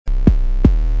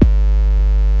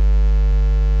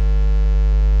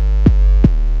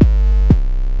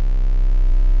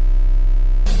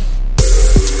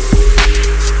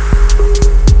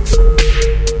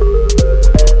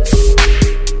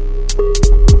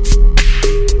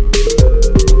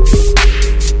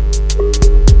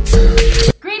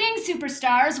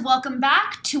welcome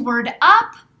back to Word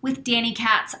Up with Danny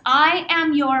Katz. I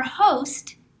am your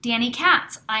host, Danny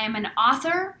Katz. I am an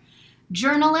author,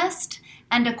 journalist,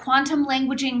 and a quantum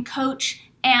languaging coach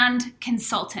and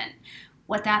consultant.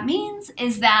 What that means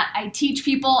is that I teach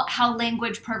people how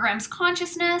language programs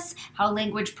consciousness, how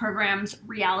language programs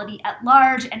reality at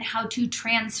large, and how to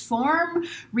transform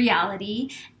reality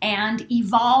and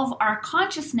evolve our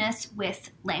consciousness with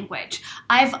language.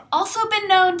 I've also been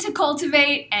known to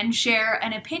cultivate and share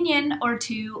an opinion or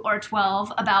 2 or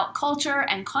 12 about culture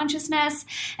and consciousness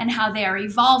and how they are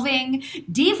evolving,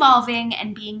 devolving,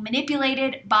 and being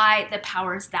manipulated by the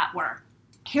powers that were.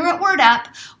 Here at Word Up,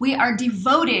 we are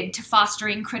devoted to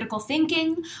fostering critical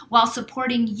thinking while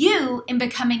supporting you in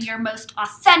becoming your most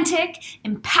authentic,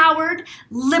 empowered,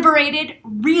 liberated,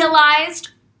 realized,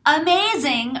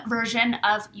 amazing version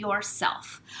of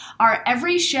yourself. Our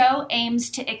every show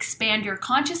aims to expand your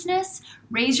consciousness,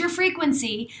 raise your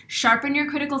frequency, sharpen your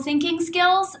critical thinking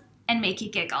skills, and make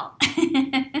you giggle.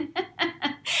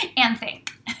 And think.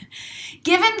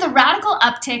 Given the radical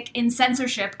uptick in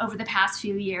censorship over the past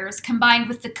few years, combined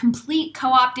with the complete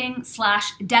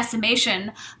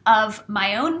co-opting/decimation of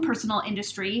my own personal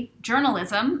industry,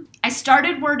 journalism, I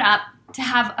started Word Up to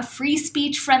have a free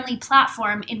speech-friendly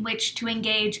platform in which to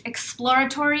engage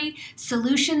exploratory,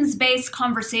 solutions-based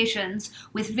conversations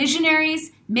with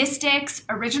visionaries, mystics,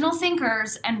 original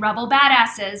thinkers, and rebel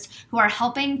badasses who are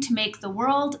helping to make the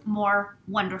world more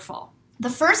wonderful. The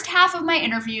first half of my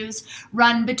interviews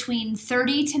run between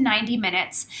 30 to 90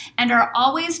 minutes and are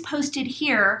always posted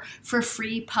here for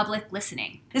free public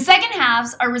listening. The second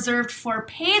halves are reserved for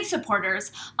paid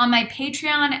supporters on my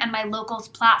Patreon and my Locals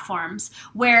platforms,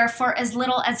 where for as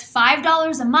little as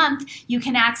 $5 a month, you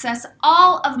can access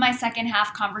all of my second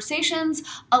half conversations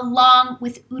along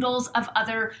with oodles of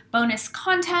other bonus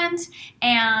content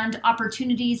and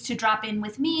opportunities to drop in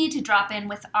with me, to drop in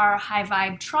with our high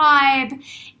vibe tribe,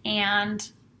 and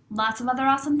lots of other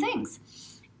awesome things.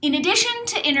 In addition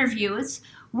to interviews,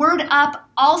 Word Up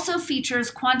also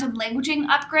features quantum languaging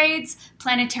upgrades,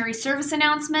 planetary service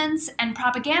announcements, and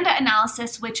propaganda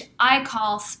analysis, which I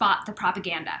call Spot the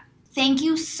Propaganda. Thank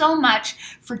you so much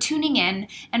for tuning in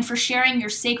and for sharing your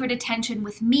sacred attention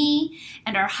with me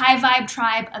and our high vibe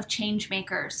tribe of change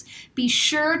makers. Be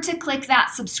sure to click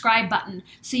that subscribe button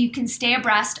so you can stay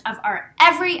abreast of our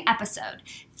every episode.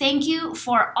 Thank you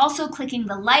for also clicking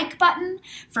the like button,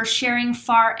 for sharing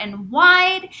far and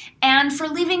wide, and for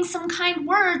leaving some kind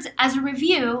words as a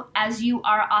review as you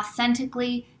are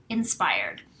authentically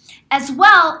inspired. As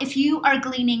well, if you are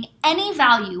gleaning any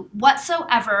value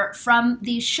whatsoever from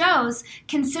these shows,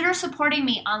 consider supporting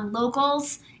me on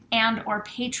Locals and or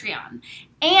Patreon.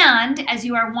 And as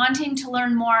you are wanting to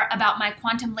learn more about my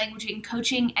quantum languaging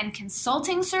coaching and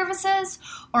consulting services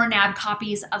or nab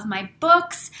copies of my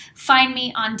books, find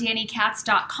me on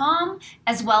dannykatz.com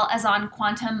as well as on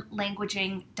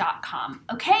quantumlanguaging.com.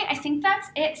 Okay, I think that's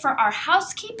it for our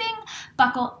housekeeping.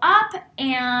 Buckle up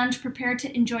and prepare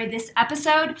to enjoy this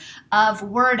episode of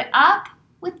Word Up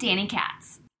with Danny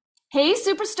Katz. Hey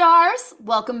superstars,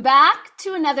 welcome back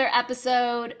to another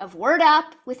episode of Word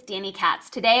Up with Danny Katz.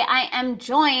 Today I am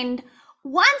joined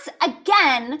once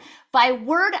again by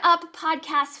Word Up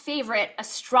podcast favorite,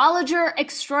 astrologer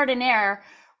extraordinaire,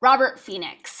 Robert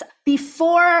Phoenix.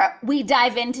 Before we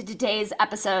dive into today's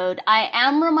episode, I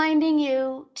am reminding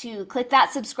you to click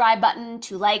that subscribe button,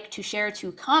 to like, to share,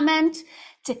 to comment,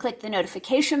 to click the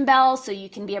notification bell so you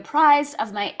can be apprised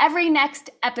of my every next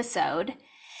episode.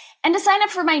 And to sign up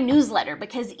for my newsletter,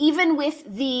 because even with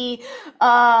the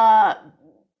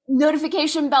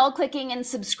notification bell clicking and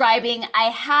subscribing,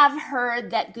 I have heard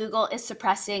that Google is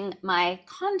suppressing my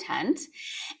content.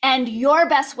 And your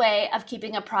best way of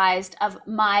keeping apprised of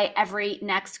my every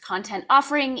next content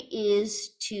offering is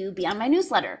to be on my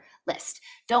newsletter list.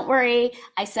 Don't worry,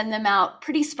 I send them out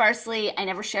pretty sparsely. I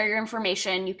never share your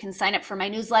information. You can sign up for my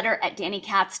newsletter at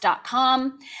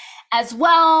dannykatz.com. As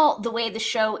well, the way the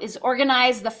show is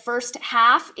organized, the first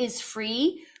half is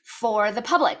free for the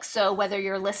public. So whether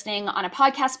you're listening on a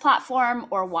podcast platform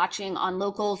or watching on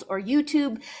Locals or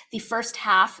YouTube, the first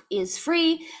half is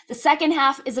free. The second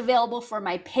half is available for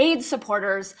my paid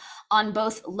supporters on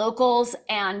both Locals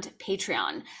and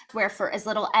Patreon, where for as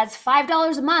little as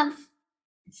 $5 a month,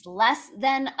 it's less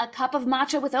than a cup of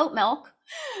matcha with oat milk,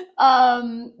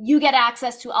 you get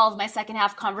access to all of my second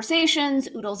half conversations,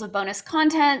 oodles of bonus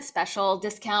content, special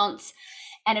discounts,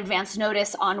 and advance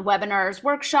notice on webinars,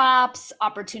 workshops,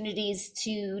 opportunities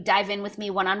to dive in with me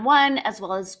one-on-one, as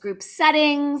well as group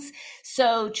settings.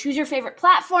 So choose your favorite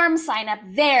platform, sign up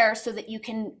there so that you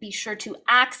can be sure to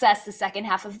access the second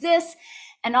half of this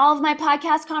and all of my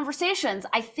podcast conversations.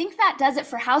 I think that does it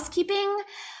for housekeeping.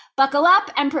 Buckle up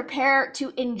and prepare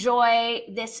to enjoy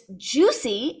this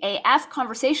juicy AF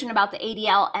conversation about the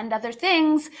ADL and other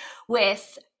things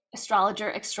with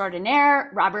astrologer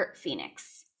extraordinaire Robert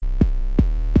Phoenix.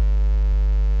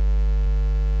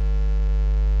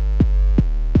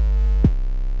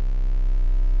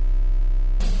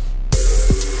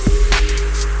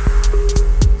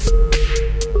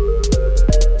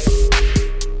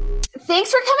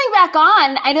 Thanks for coming back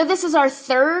on. I know this is our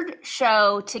third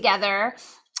show together,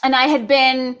 and I've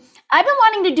been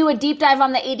wanting to do a deep dive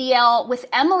on the ADL with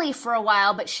Emily for a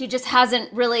while, but she just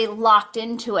hasn't really locked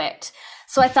into it.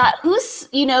 So I thought, who's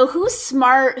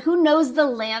smart, who knows the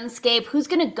landscape, who's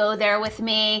going to go there with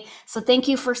me? So thank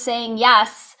you for saying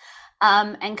yes,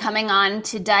 and coming on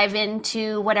to dive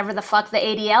into whatever the fuck the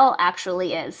ADL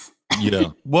actually is. Yeah.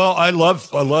 Well, I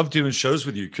love doing shows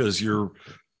with you because you're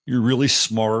really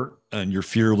smart and you're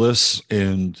fearless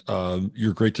and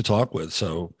you're great to talk with.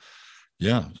 So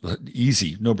yeah,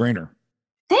 easy, no brainer.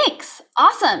 Thanks.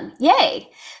 Awesome. Yay.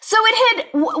 So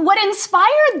what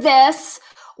inspired this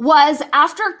was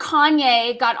after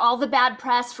Kanye got all the bad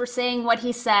press for saying what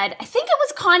he said. I think it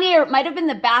was Kanye, or it might have been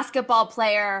the basketball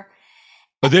player.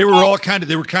 But they were kind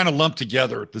of lumped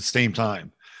together at the same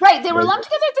time. Right. They were lumped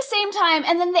together at the same time.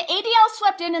 And then the ADL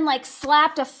swept in and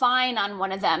slapped a fine on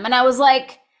one of them. And I was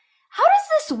like, how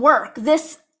does this work?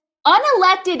 This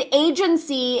unelected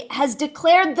agency has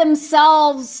declared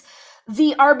themselves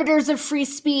the arbiters of free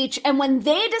speech. And when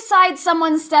they decide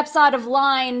someone steps out of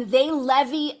line, they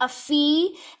levy a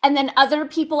fee, and then other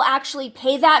people actually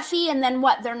pay that fee. And then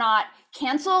what? They're not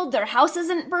canceled. Their house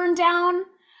isn't burned down.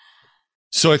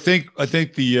 So I think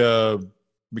the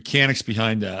mechanics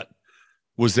behind that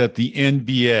was that the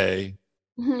NBA,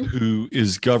 who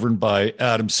is governed by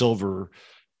Adam Silver,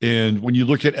 and when you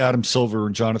look at Adam Silver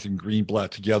and Jonathan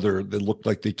Greenblatt together, they look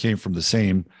like they came from the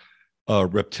same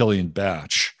reptilian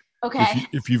batch. Okay.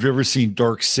 If you've ever seen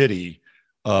Dark City,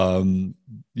 you've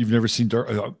never seen Dark.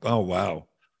 Oh, wow.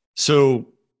 So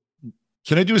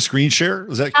can I do a screen share?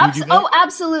 Can you do that? Oh,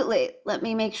 absolutely. Let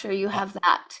me make sure you have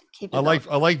that. I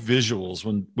like visuals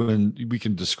when we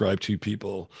can describe two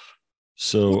people.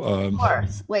 So of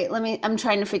course. Wait, I'm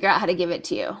trying to figure out how to give it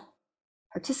to you.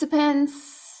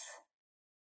 Participants.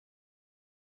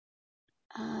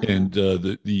 And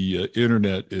the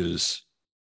internet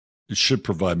it should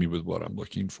provide me with what I'm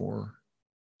looking for.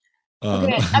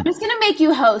 Okay, I'm just gonna make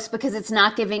you host because it's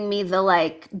not giving me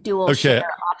the dual share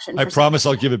option. I promise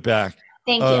I'll give it back.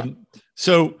 Thank you.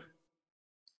 So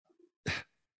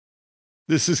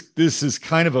this is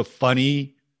kind of a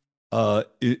funny,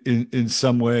 in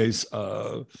some ways,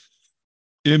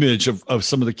 image of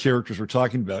some of the characters we're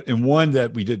talking about, and one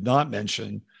that we did not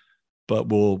mention, but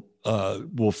will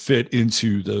fit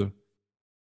into the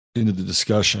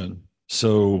discussion.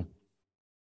 So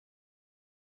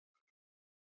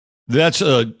that's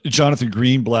Jonathan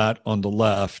Greenblatt on the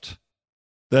left.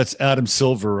 That's Adam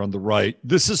Silver on the right.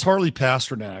 This is Harley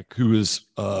Pasternak, who is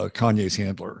Kanye's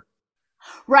handler.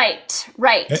 Right.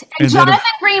 And Jonathan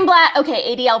Greenblatt,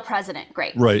 okay, ADL president,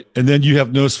 great. Right, and then you have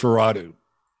Nosferatu.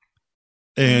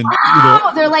 And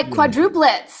wow, they're like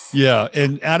quadruplets. Yeah,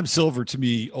 and Adam Silver to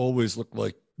me always looked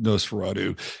like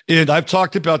Nosferatu. And I've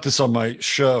talked about this on my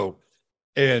show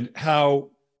and how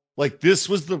this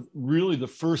was really the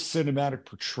first cinematic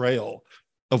portrayal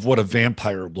of what a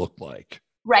vampire looked like.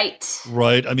 Right.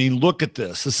 I mean, look at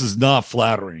this. This is not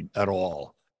flattering at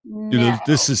all. No.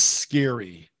 This is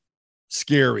scary.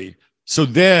 So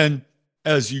then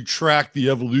as you track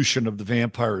the evolution of the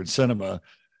vampire in cinema,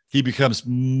 he becomes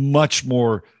much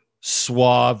more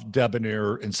suave,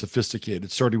 debonair, and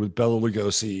sophisticated, starting with Bela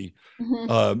Lugosi,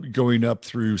 going up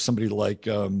through somebody like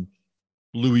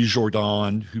Louis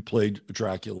Jourdan, who played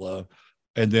Dracula,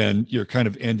 and then you're kind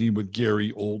of ending with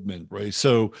Gary Oldman, right?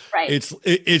 So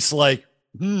it's like,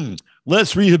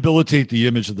 let's rehabilitate the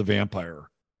image of the vampire,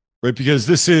 right? Because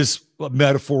this is a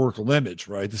metaphorical image,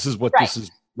 right? This is what this is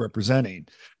representing,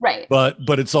 right? But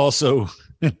it's also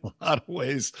in a lot of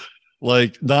ways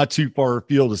not too far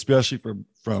afield, especially from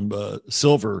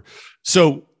Silver.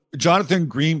 So Jonathan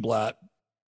Greenblatt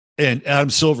and Adam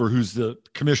Silver, who's the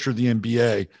commissioner of the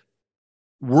NBA,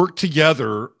 worked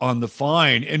together on the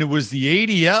fine, and it was the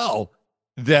ADL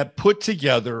that put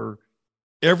together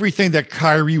everything that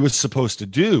Kyrie was supposed to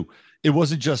do. It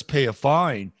wasn't just pay a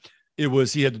fine. It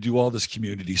was he had to do all this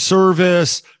community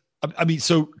service. I mean,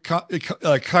 so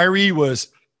Kyrie was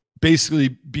basically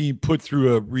being put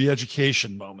through a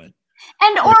re-education moment.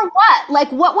 And or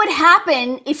what? What would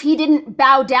happen if he didn't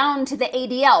bow down to the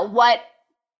ADL? What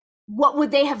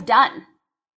would they have done?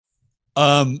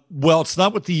 Well, it's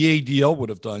not what the ADL would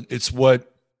have done. It's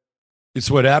what It's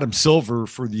what Adam Silver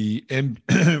for the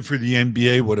for the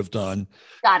NBA would have done.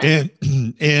 Got it.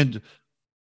 And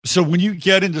so when you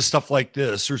get into stuff like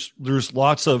this, there's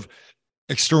lots of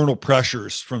external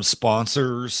pressures from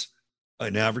sponsors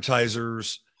and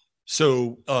advertisers.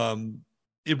 So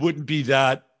it wouldn't be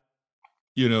that,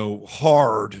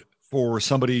 hard for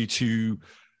somebody to,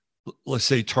 let's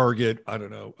say, target, I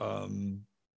don't know,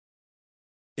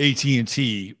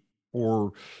 AT&T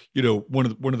or, one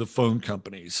of the phone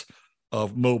companies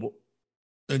of mobile,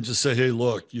 and just say, hey,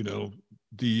 look, the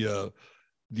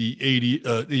the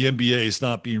NBA is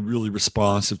not being really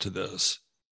responsive to this.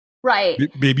 Right.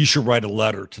 Maybe you should write a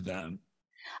letter to them.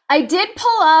 I did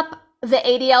pull up the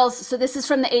ADL's. So this is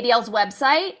from the ADL's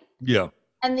website. Yeah.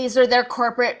 And these are their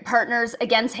corporate partners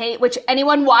against hate, which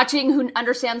anyone watching who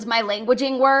understands my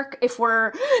languaging work, if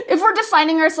we're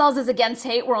defining ourselves as against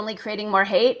hate, we're only creating more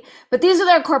hate. But these are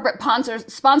their corporate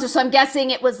sponsors. So I'm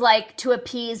guessing it was like to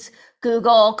appease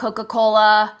Google,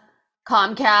 Coca-Cola,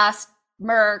 Comcast,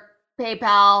 Merck,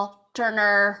 PayPal,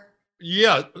 Turner.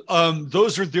 Yeah.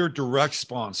 Those are their direct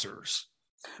sponsors,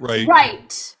 right?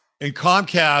 Right. And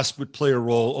Comcast would play a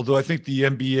role, although I think the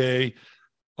NBA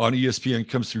on ESPN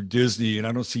comes through Disney, and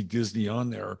I don't see Disney on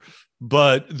there,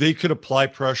 but they could apply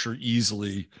pressure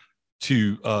easily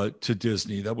to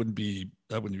Disney. That wouldn't be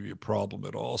a problem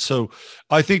at all. So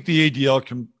I think the ADL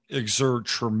can exert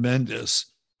tremendous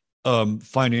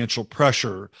financial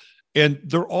pressure, and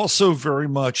they're also very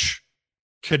much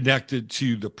connected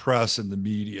to the press and the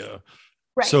media.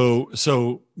 Right.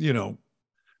 So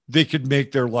they could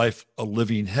make their life a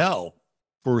living hell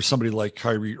for somebody like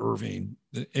Kyrie Irving.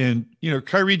 And,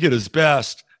 Kyrie did his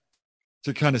best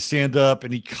to kind of stand up,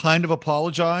 and he kind of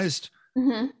apologized,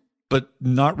 but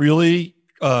not really.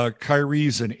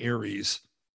 Kyrie's an Aries,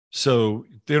 so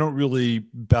they don't really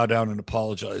bow down and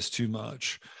apologize too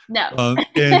much. No.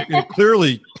 And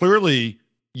clearly,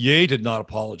 Ye did not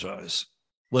apologize.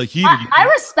 Like I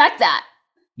respect that.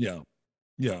 Yeah.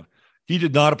 He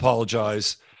did not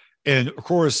apologize. And of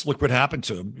course, look what happened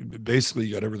to him. Basically,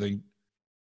 he got everything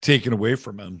taken away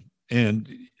from him.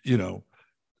 And,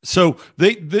 so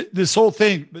this whole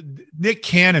thing, Nick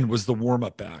Cannon was the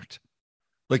warm-up act.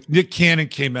 Like, Nick Cannon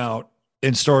came out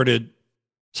and started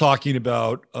talking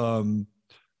about,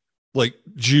 like,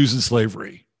 Jews and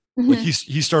slavery. Like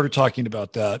he started talking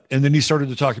about that. And then he started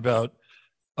to talk about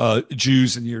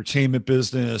Jews in the entertainment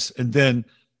business. And then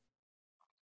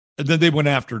they went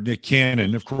after Nick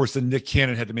Cannon. Of course, then Nick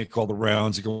Cannon had to make all the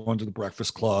rounds and go onto the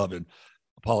Breakfast Club and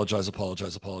apologize.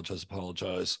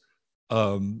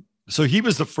 So he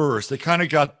was the first. They kind of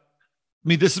got,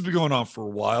 this has been going on for a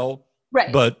while,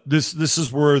 right? But this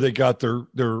is where they got their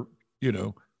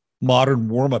modern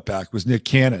warm-up act was Nick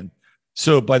Cannon.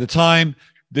 So by the time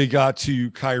they got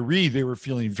to Kyrie, they were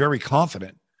feeling very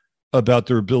confident about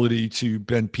their ability to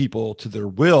bend people to their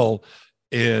will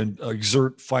and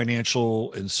exert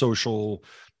financial and social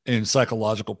and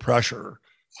psychological pressure.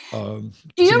 Do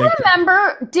you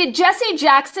remember, did Jesse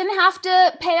Jackson have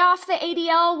to pay off the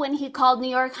ADL when he called New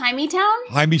York Hymietown?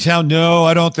 Hymietown? No,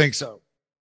 I don't think so.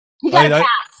 He got a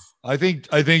pass. I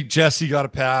think Jesse got a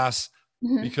pass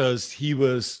because he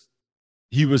was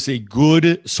a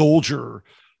good soldier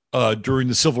during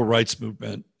the civil rights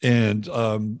movement, and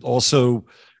also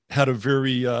had a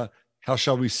very, how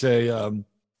shall we say,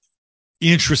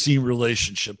 interesting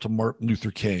relationship to Martin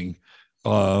Luther King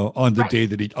on the day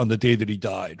that he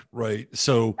died. Right.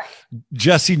 So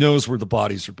Jesse knows where the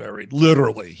bodies are buried.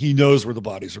 Literally, he knows where the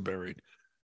bodies are buried.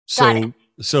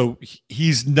 So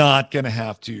he's not going to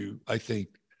have to, I think,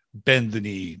 bend the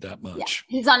knee that much.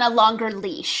 Yeah. He's on a longer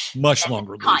leash. Much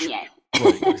longer leash. Kanye.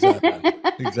 Right,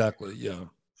 exactly. Yeah.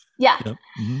 Yeah. Yep.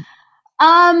 Cool.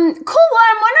 Well,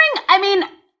 I'm wondering,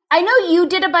 I know you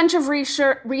did a bunch of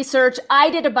research. I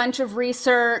did a bunch of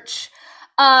research.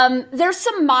 There's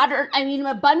some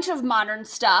a bunch of modern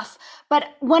stuff.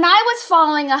 But when I was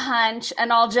following a hunch, and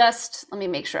let me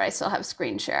make sure I still have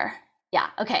screen share. Yeah.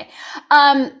 Okay.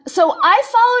 So I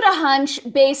followed a hunch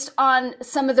based on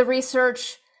some of the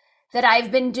research that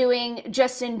I've been doing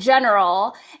just in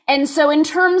general. And so in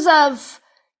terms of,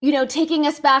 taking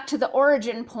us back to the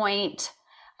origin point,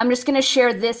 I'm just going to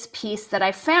share this piece that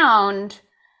I found,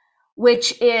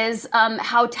 which is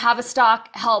how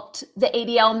Tavistock helped the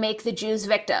ADL make the Jews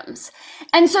victims.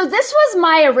 And so this was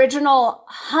my original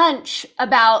hunch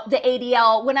about the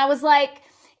ADL when I was like,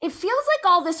 it feels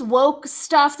like all this woke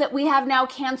stuff that we have now,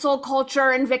 cancel culture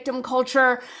and victim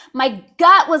culture. My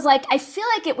gut was like, I feel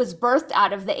like it was birthed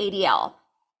out of the ADL.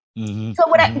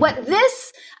 So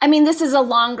this is a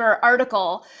longer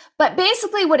article, but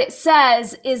basically what it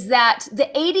says is that the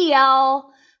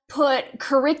ADL put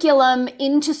curriculum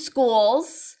into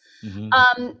schools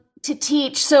Mm-hmm. To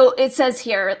teach. So it says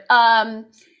here,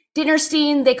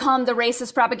 Dinerstein, they call him the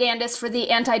racist propagandist for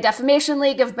the Anti-Defamation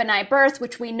League of Benign Birth,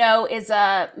 which we know is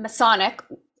a Masonic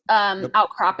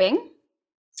outcropping.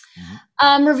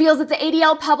 Reveals that the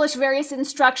ADL published various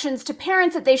instructions to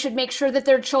parents that they should make sure that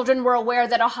their children were aware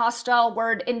that a hostile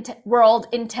world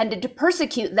intended to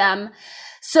persecute them.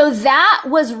 So that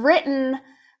was written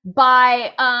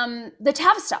by the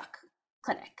Tavistock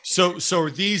Clinic. So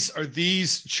are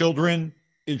these children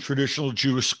in traditional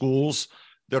Jewish schools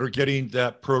that are getting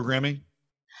that programming?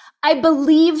 I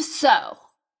believe so.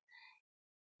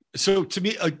 So to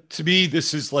me,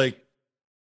 this is like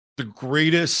the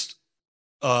greatest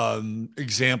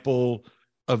example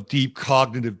of deep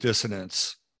cognitive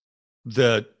dissonance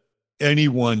that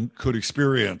anyone could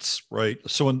experience, right?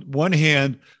 So on one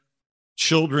hand,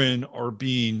 children are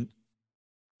being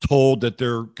told that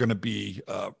they're going to be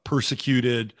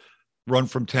persecuted, run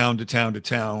from town to town to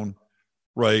town,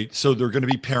 right? So they're going to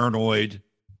be paranoid.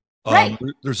 Right.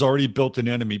 There's already built an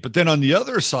enemy. But then on the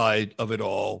other side of it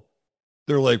all,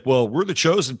 they're like, well, we're the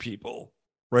chosen people,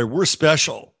 right? We're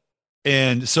special.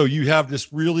 And so you have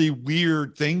this really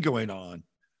weird thing going on.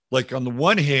 Like on the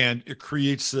one hand, it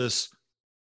creates this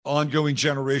ongoing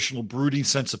generational brooding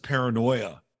sense of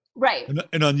paranoia. Right.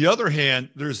 And on the other hand,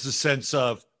 there's the sense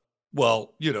of,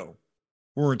 well,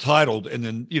 we're entitled. And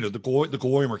then, the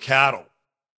goyim are cattle.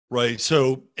 Right.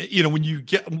 So, when you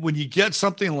get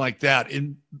something like that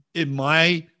in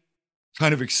my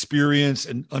kind of experience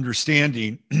and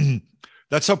understanding,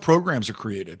 that's how programs are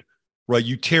created, right?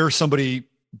 You tear somebody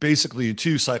basically in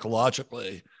two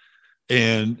psychologically.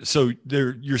 And so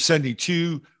you're sending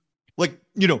two,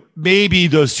 maybe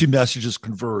those two messages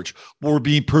converge. We're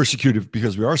being persecuted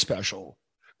because we are special.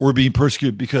 We're being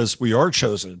persecuted because we are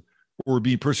chosen. We're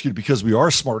being persecuted because we are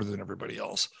smarter than everybody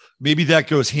else. Maybe that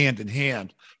goes hand in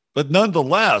hand. But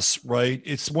nonetheless, right,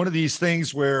 it's one of these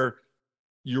things where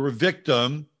you're a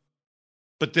victim,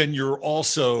 but then you're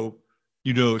also,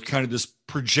 kind of this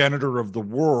progenitor of the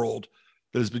world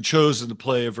that has been chosen to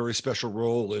play a very special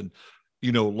role in,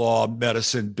 law,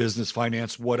 medicine, business,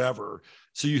 finance, whatever.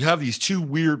 So you have these two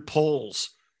weird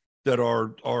poles that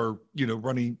are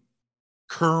running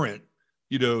current,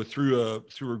 through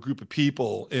a group of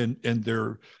people and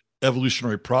their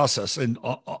evolutionary process. And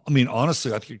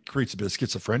honestly, I think it creates a bit of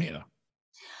schizophrenia.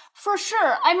 For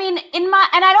sure. I mean, and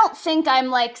I don't think I'm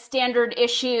like standard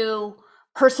issue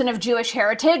person of Jewish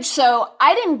heritage. So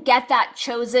I didn't get that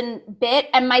chosen bit.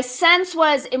 And my sense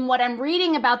was in what I'm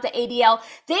reading about the ADL,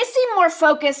 they seem more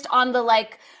focused on the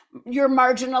you're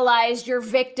marginalized, you're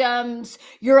victims,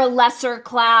 you're a lesser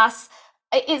class.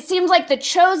 It seems like the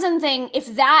chosen thing,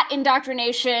 if that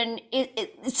indoctrination,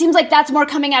 it seems like that's more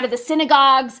coming out of the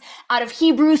synagogues, out of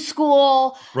Hebrew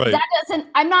school. Right.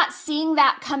 I'm not seeing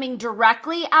that coming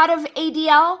directly out of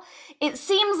ADL. It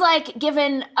seems like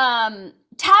given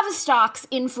Tavistock's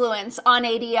influence on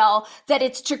ADL, that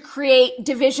it's to create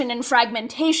division and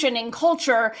fragmentation in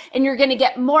culture, and you're going to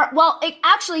get more. Well,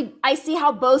 I see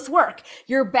how both work.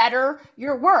 You're better,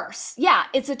 you're worse. Yeah,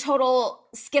 it's a total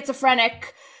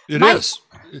schizophrenic. It is.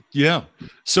 Yeah.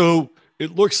 So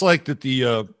it looks like that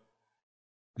the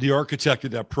architect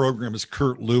of that program is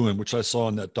Kurt Lewin, which I saw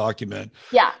in that document.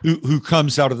 Yeah. Who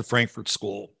comes out of the Frankfurt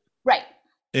School. Right.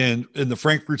 And in the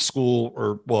Frankfurt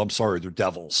School, they're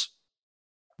devils.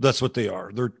 That's what they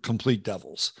are. They're complete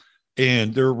devils.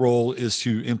 And their role is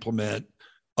to implement,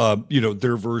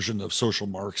 their version of social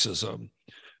Marxism.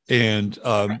 And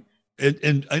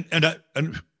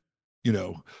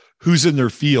who's in their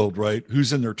field, right?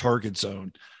 Who's in their target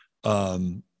zone? I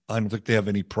don't think they have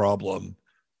any problem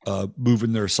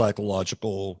moving their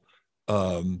psychological,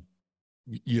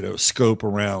 scope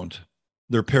around,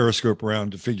 their periscope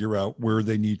around to figure out where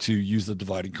they need to use the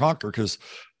divide and conquer, because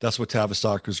that's what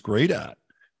Tavistock is great at.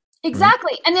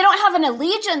 Exactly. Right? And they don't have an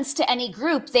allegiance to any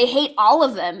group. They hate all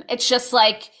of them. It's just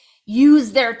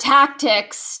use their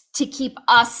tactics to keep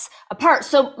us apart.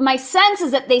 So my sense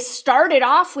is that they started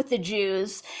off with the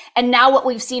Jews, and now what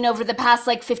we've seen over the past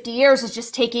 50 years is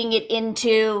just taking it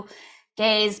into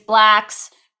gays,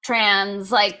 blacks,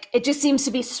 trans, it just seems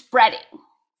to be spreading.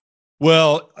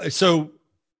 Well, so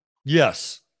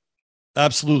yes,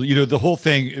 absolutely. The whole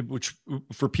thing, which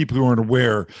for people who aren't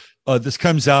aware, this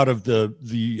comes out of the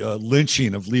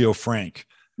lynching of Leo Frank.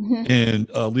 Mm-hmm. And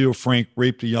Leo Frank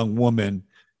raped a young woman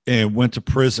and went to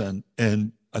prison.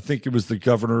 And I think it was the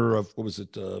governor of,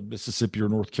 Mississippi or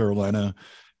North Carolina.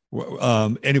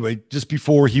 Anyway, just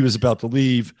before he was about to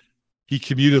leave, he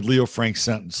commuted Leo Frank's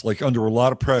sentence, under a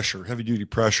lot of pressure, heavy duty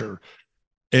pressure.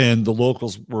 And the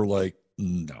locals were like,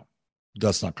 no,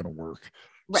 that's not going to work.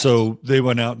 Right. So they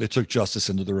went out and they took justice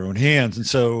into their own hands. And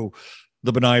so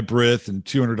the B'nai B'rith and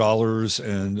 $200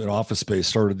 and an office space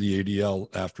started the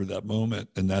ADL after that moment.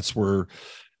 And that's where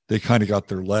they kind of got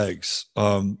their legs.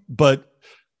 But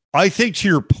I think to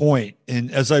your point,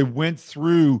 and as I went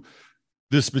through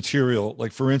this material,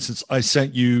 like for instance, I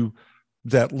sent you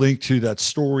that link to that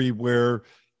story where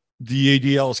the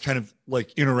ADL is kind of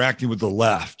like interacting with the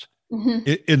left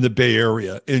in the Bay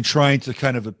Area and trying to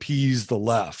kind of appease the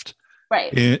left.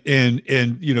 Right.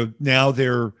 And you know, now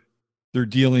they're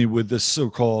dealing with this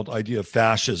so-called idea of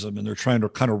fascism, and they're trying to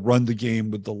kind of run the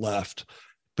game with the left.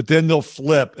 But then they'll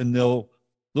flip and they'll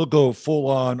go full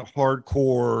on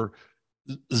hardcore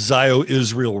Zio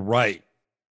Israel right.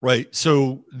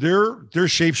 So they're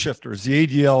shapeshifters. The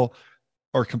ADL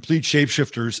are complete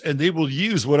shapeshifters, and they will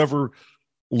use whatever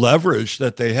leverage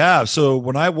that they have. So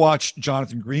when I watched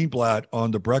Jonathan Greenblatt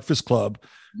on the Breakfast Club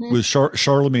with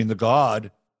Charlemagne the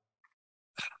God,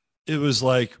 it was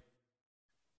like,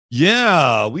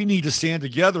 yeah, we need to stand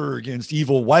together against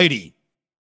evil Whitey.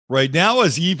 Right now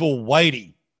is evil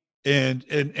Whitey. And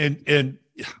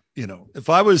you know, if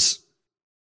I was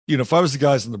the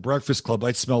guys in the Breakfast Club,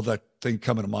 I'd smell that thing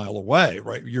coming a mile away,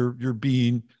 right? You're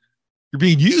being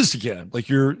used again. Like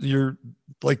you're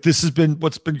like, this has been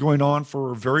what's been going on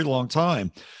for a very long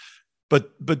time.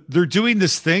 But they're doing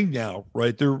this thing now,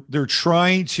 right? They're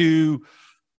trying to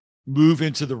move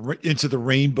into the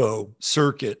rainbow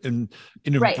circuit and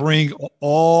bring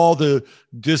all the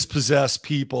dispossessed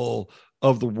people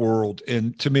of the world,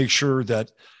 and to make sure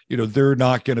that, you know, they're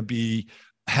not going to be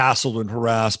hassled and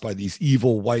harassed by these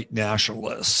evil white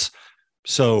nationalists.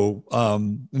 So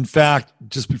in fact,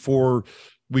 just before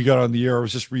we got on the air, I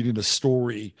was just reading a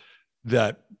story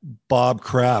that Bob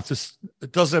Kraft,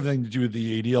 it doesn't have anything to do with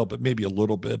the ADL, but maybe a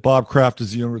little bit. Bob Kraft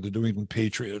is the owner of the New England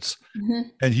Patriots,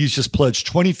 and he's just pledged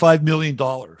 $25 million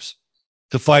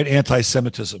to fight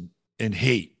anti-Semitism and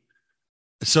hate.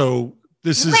 So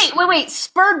this is... Wait.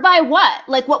 Spurred by what?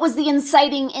 Like, what was the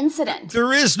inciting incident?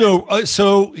 There is no...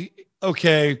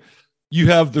 okay, you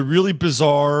have the really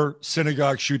bizarre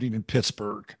synagogue shooting in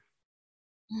Pittsburgh.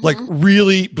 Like,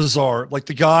 really bizarre. Like,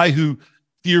 the guy who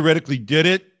theoretically did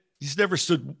it, he's never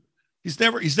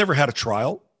had a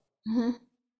trial.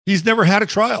 He's never had a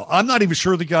trial. I'm not even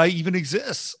sure the guy even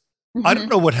exists. I don't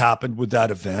know what happened with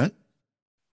that event.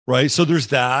 Right. So there's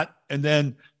that. And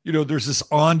then, you know, there's this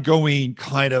ongoing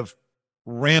kind of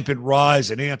rampant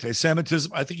rise in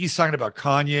anti-Semitism. I think he's talking about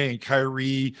Kanye and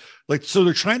Kyrie. Like, so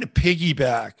they're trying to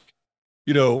piggyback,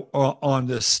 you know, on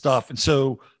this stuff. And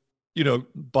so, you know,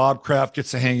 Bob Kraft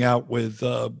gets to hang out with,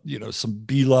 you know, some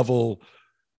B-level,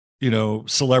 you know,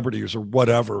 celebrities or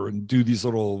whatever, and do these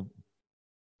little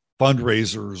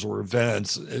fundraisers or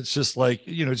events. It's just like,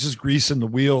 you know, it's just greasing the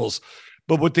wheels.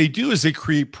 But what they do is they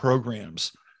create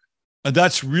programs. And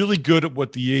that's really good at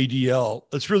what the ADL,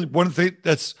 that's really one of the things,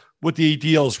 that's what the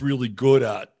ADL is really good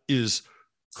at, is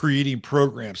creating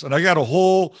programs. And I got a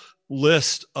whole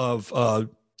list of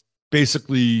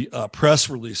basically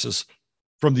press releases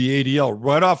from the ADL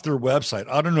right off their website.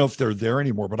 I don't know if they're there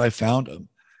anymore, but I found them.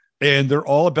 And they're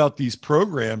all about these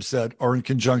programs that are in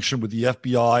conjunction with the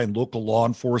FBI and local law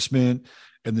enforcement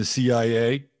and the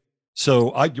CIA.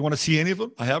 So you want to see any of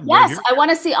them? I have them right here. Yes, I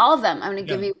want to see all of them. I'm going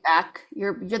to give you back.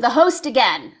 You're the host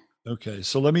again. Okay,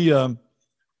 so let me, so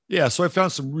I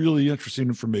found some really interesting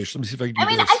information. Let me see if I can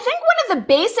do this. I think one of the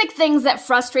basic things that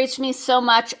frustrates me so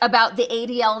much about the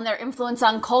ADL and their influence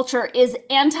on culture is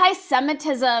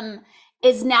anti-Semitism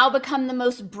is now become the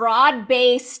most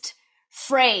broad-based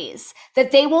phrase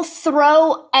that they will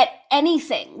throw at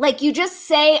anything. Like, you just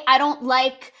say, I don't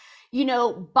like, you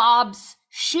know, Bob's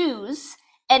shoes.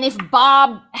 And if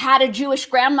Bob had a Jewish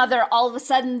grandmother, all of a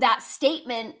sudden that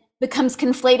statement becomes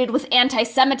conflated with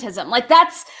anti-Semitism. Like,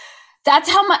 that's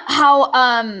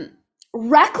how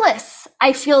reckless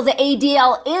I feel the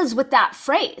ADL is with that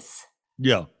phrase.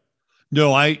 Yeah,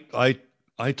 no, I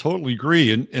totally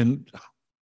agree. And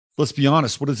let's be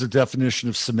honest, what is the definition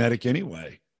of Semitic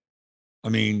anyway? I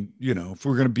mean, you know, if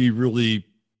we're going to be really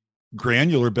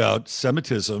granular about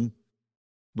Semitism,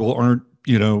 well, aren't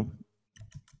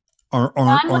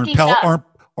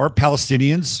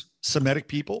Palestinians Semitic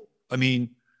people? I mean,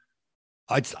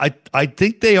 I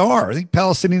think they are. I think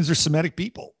Palestinians are Semitic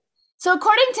people. So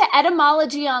according to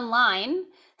Etymology Online,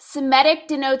 Semitic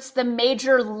denotes the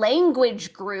major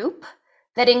language group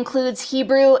that includes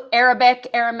Hebrew, Arabic,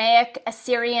 Aramaic,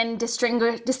 Assyrian,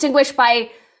 distinguished by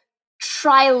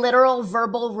triliteral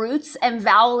verbal roots and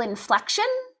vowel inflection.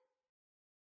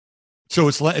 So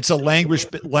it's a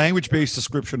language-based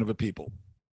description of a people.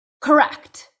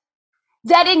 Correct.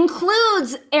 That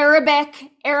includes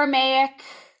Arabic, Aramaic,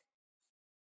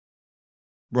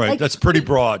 Right. Like, That's pretty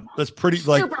broad. That's pretty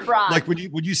super broad. like when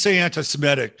you say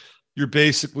anti-Semitic, you're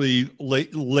basically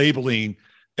labeling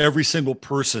every single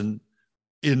person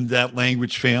in that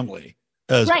language family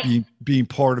as right. being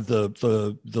part of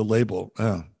the label.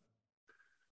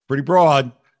 Pretty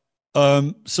broad.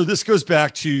 So this goes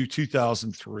back to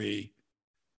 2003,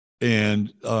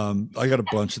 and I got a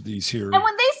bunch of these here. And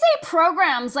when they say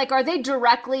programs, like, are they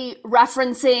directly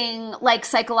referencing like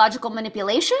psychological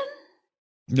manipulation?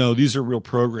 No, these are real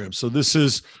programs. So this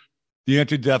is the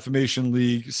Anti-Defamation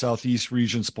League Southeast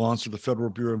Region sponsor the Federal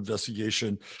Bureau of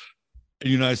Investigation and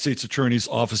United States Attorney's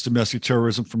Office Domestic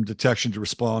Terrorism from Detection to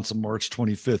Response on March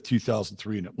 25th,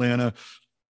 2003 in Atlanta.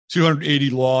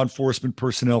 280 law enforcement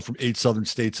personnel from 8 southern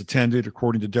states attended.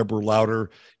 According to Deborah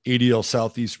Lauder, ADL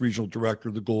Southeast Regional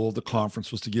Director, the goal of the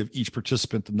conference was to give each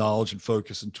participant the knowledge and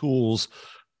focus and tools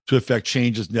to effect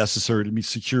changes necessary to meet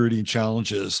security and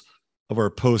challenges of our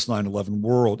post 9/11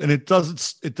 world. And it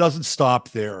doesn't stop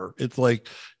there. It's like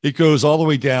it goes all the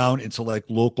way down into like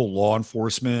local law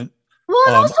enforcement. Well,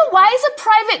 and also, why is a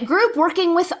private group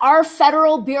working with our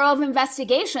Federal Bureau of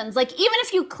Investigations? Like, even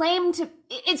if you claim to,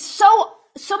 it's so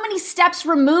many steps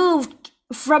removed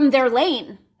from their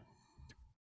lane.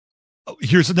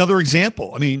 Here's another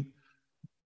example. I mean,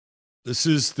 this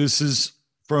is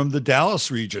from the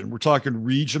Dallas region. We're talking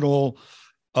regional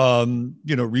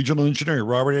engineering.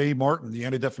 Robert A. Martin, the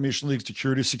Anti-Defamation League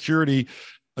Security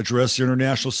addressed the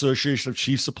International Association of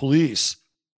Chiefs of Police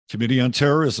Committee on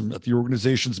Terrorism at the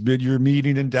organization's mid-year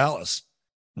meeting in Dallas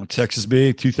on Texas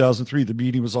May 2003. The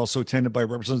meeting was also attended by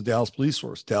representatives of Dallas Police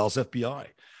Force, Dallas FBI.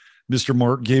 Mr.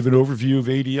 Martin gave an overview of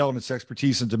ADL and its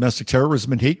expertise in domestic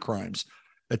terrorism and hate crimes.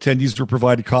 Attendees were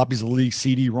provided copies of the League's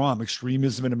CD-ROM,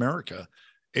 Extremism in America,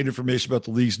 and information about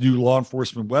the League's new law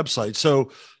enforcement website.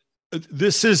 So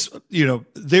this is,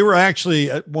 they were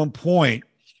actually at one point,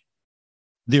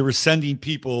 they were sending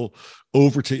people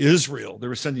over to Israel. They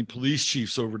were sending police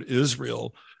chiefs over to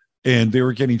Israel, and they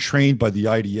were getting trained by the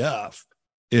IDF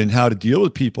in how to deal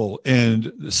with people.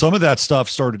 And some of that stuff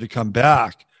started to come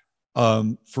back.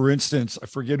 For instance, I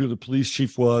forget who the police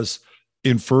chief was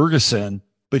in Ferguson,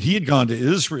 but he had gone to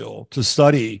Israel to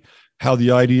study how the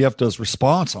IDF does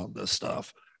response on this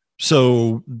stuff.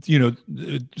 So,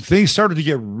 things started to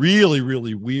get really,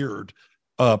 really weird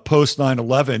post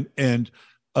 9/11. And,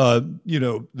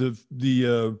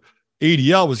 the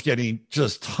ADL was getting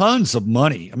just tons of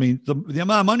money. I mean, the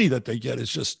amount of money that they get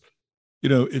is just,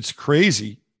 it's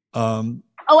crazy.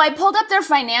 I pulled up their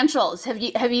financials.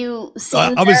 Have you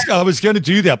seen? I was going to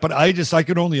do that, but I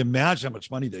could only imagine how much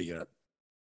money they get.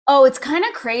 Oh, it's kind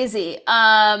of crazy.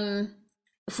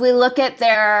 If we look at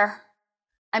here,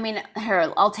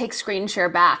 I'll take screen share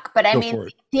back, but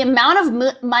the amount of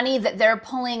money that they're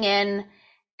pulling in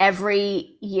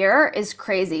every year is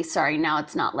crazy. Sorry, now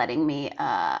it's not letting me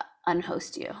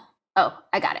unhost you. Oh,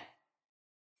 I got it.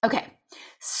 Okay.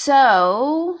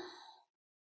 So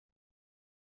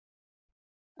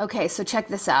check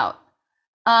this out.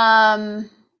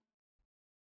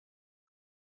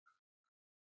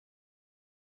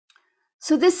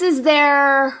 So this is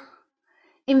their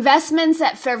investments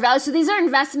at fair value. So these are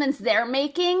investments they're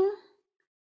making.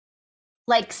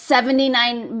 Like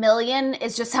 79 million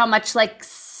is just how much, like,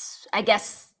 I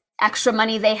guess, extra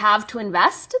money they have to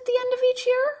invest at the end of each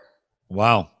year.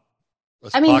 Wow.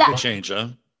 That's pocket change, huh?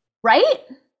 Right?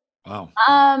 Wow.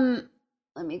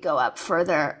 Let me go up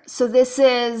further. So this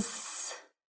is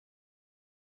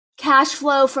cash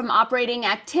flow from operating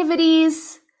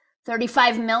activities,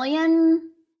 35 million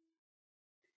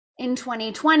in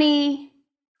 2020.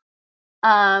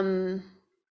 Cash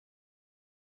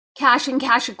and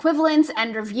cash equivalents,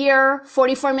 end of year,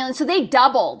 44 million. So they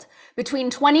doubled between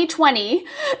 2020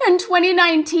 and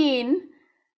 2019.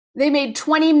 They made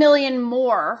 20 million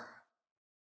more.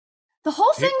 The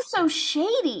whole thing's so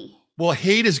shady. Well,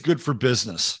 hate is good for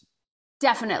business.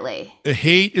 Definitely.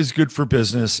 Hate is good for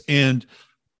business. And,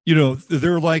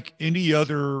 they're like any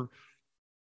other,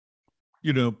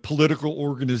 political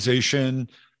organization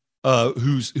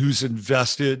who's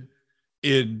invested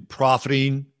in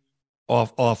profiting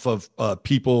off of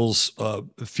people's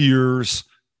fears.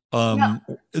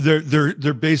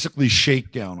 They're basically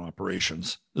shakedown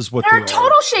operations is what they're a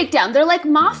total shakedown. They're like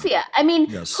mafia. I mean,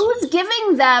 yes. Who's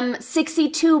giving them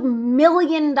 $62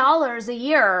 million a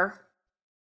year?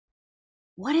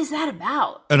 What is that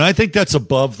about? And I think that's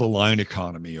above the line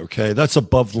economy. Okay. That's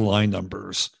above the line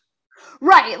numbers.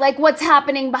 Right. Like what's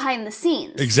happening behind the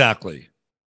scenes. Exactly.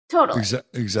 Totally.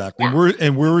 Exactly.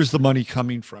 Yeah. Where is the money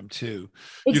coming from too?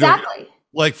 Exactly.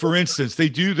 Like for instance, they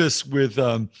do this with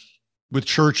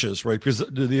churches, right? Because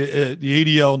the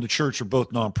ADL and the church are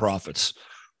both nonprofits,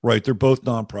 right? They're both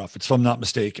nonprofits, if I'm not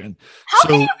mistaken. How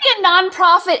can you So be a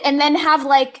nonprofit and then have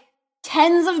like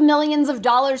tens of millions of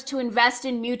dollars to invest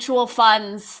in mutual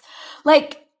funds?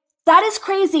 Like, that is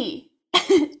crazy.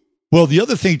 well, the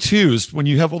other thing too is when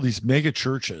you have all these mega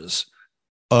churches,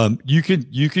 you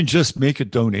can just make a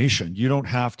donation. You don't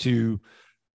have to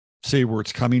say where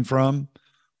it's coming from,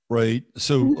 right?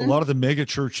 So a Mhm. lot of the mega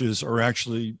churches are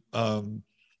actually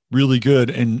really good,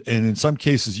 and in some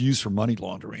cases used for money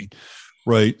laundering,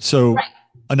 right? So, Right.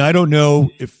 and I don't know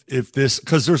if this,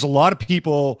 because there's a lot of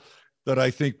people that I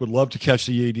think would love to catch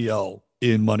the ADL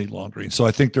in money laundering. So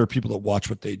I think there are people that watch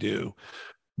what they do,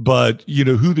 but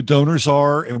who the donors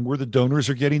are and where the donors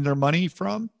are getting their money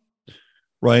from,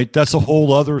 right? That's a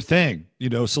whole other thing,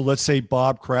 So let's say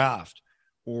Bob Kraft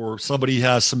or somebody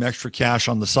has some extra cash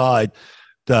on the side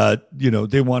that,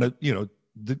 they want to,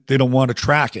 they don't want to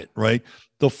track it, right?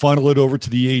 They'll funnel it over to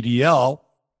the ADL.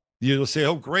 You'll say,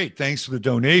 oh, great, thanks for the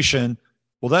donation.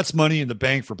 Well, that's money in the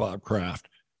bank for Bob Kraft,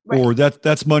 Right. or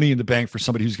that's money in the bank for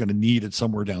somebody who's going to need it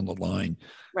somewhere down the line.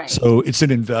 Right. So it's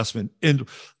an investment. And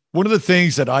one of the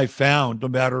things that I found, no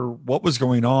matter what was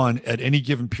going on at any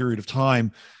given period of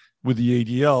time with the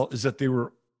ADL, is that they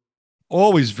were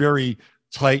always very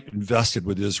tight invested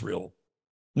with Israel,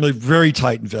 like very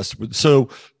tight invested with. So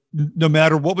no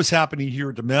matter what was happening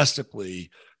here domestically,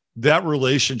 that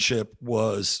relationship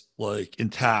was like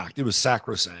intact. It was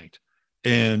sacrosanct,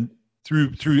 and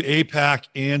through APAC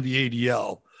and the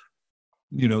ADL,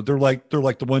 they're like the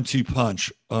 1-2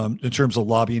 punch in terms of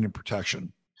lobbying and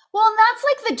protection. Well, and that's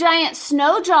like the giant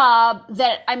snow job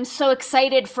that I'm so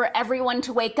excited for everyone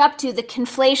to wake up to, the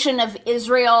conflation of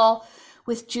Israel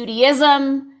with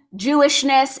Judaism,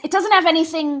 Jewishness. It doesn't have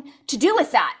anything to do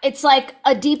with that. It's like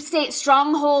a deep state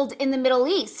stronghold in the Middle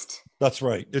East. That's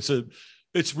right.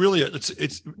 It's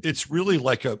really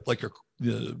like a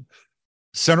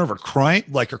center of a crime,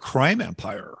 like a crime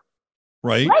empire,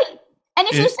 right? Right. And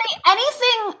if you It, say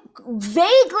anything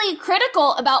vaguely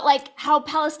critical about like how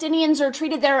Palestinians are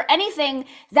treated there or anything,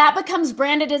 that becomes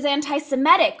branded as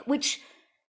anti-Semitic, which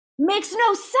makes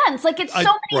no sense. Like it's so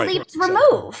many right, leaps exactly.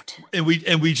 removed.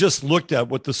 And we just looked at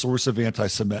what the source of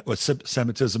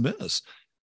Semitism is.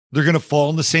 They're going to fall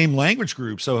in the same language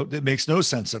group, so it makes no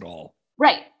sense at all.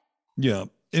 Right. Yeah,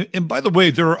 and by the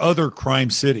way, there are other crime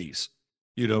cities.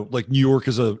 Like New York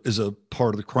is a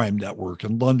part of the crime network,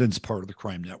 and London's part of the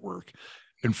crime network,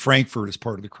 and Frankfurt is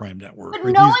part of the crime network. But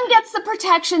Right? no These one gets the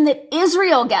protection that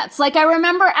Israel gets. Like I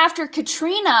remember after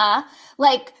Katrina,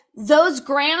 like those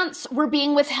grants were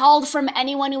being withheld from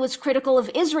anyone who was critical of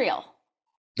Israel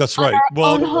That's on right. our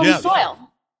own Well, home yeah, soil.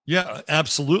 yeah,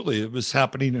 absolutely. It was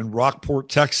happening in Rockport,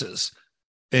 Texas,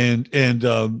 and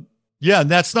yeah, and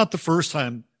that's not the first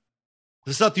time.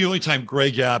 It's not the only time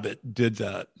Greg Abbott did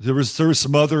that. There was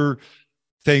some other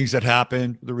things that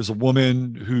happened. There was a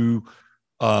woman who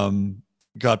um,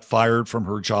 got fired from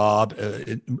her job. I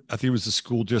think it was the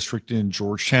school district in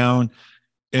Georgetown,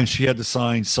 and she had to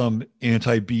sign some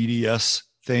anti-BDS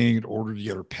thing in order to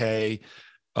get her pay.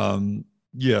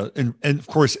 Yeah, and of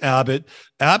course Abbott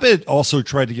also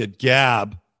tried to get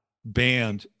Gab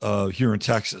banned here in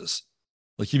Texas.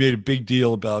 Like he made a big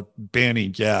deal about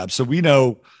banning Gab. So we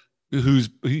know who's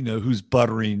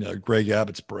buttering Greg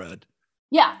Abbott's bread,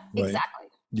 Yeah, right? exactly.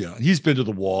 Yeah, he's been to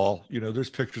the wall. There's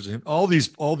pictures of him. All these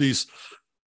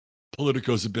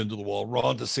politicos have been to the wall.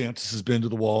 Ron DeSantis has been to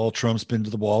the wall. Trump's been to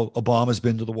the wall. Obama's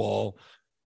been to the wall.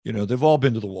 They've all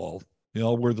been to the wall. They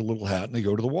all wear the little hat and they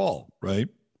go to the wall, right?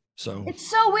 So It's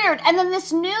so weird. And then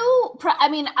this new, I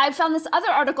mean, I found this other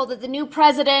article that the new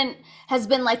president has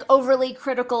been like overly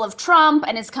critical of Trump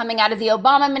and is coming out of the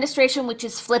Obama administration, which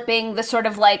is flipping the sort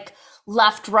of like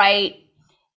left right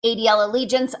ADL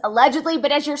allegiance allegedly.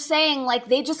 But as you're saying, like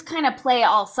they just kind of play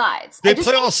all sides. I they just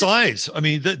play think all sides. I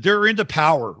mean, they're into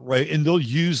power, right? And they'll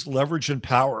use leverage and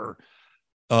power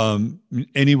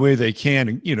any way they can.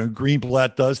 And,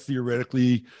 Greenblatt does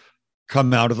theoretically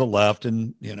come out of the left,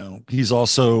 and he's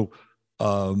also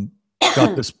um,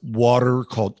 got this water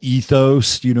called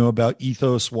Ethos. Do you know about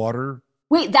Ethos water?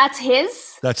 wait, that's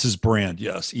his? That's his brand.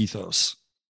 Yes, Ethos.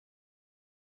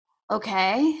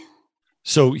 Okay.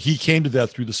 So he came to that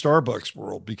through the Starbucks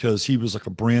world because he was like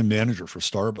a brand manager for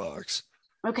Starbucks.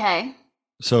 Okay.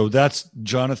 So that's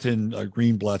Jonathan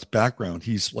Greenblatt's background.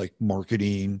 He's like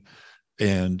marketing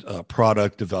and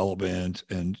product development,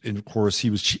 and of course he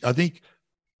was.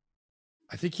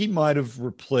 I think he might have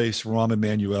replaced Rahm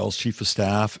Emanuel's chief of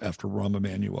staff after Rahm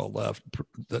Emanuel left.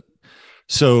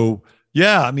 So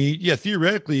yeah, I mean, yeah,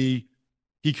 theoretically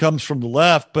he comes from the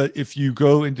left, but if you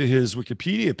go into his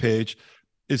Wikipedia page,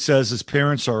 it says his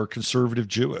parents are conservative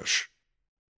Jewish.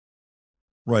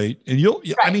 right? And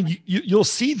I Right. mean, you'll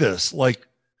see this, like,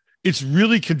 it's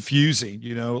really confusing,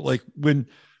 like when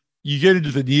you get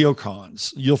into the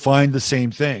neocons, you'll find the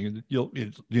same thing.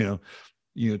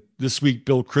 This week,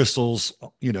 Bill Kristol's,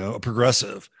 a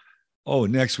progressive. Oh,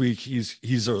 next week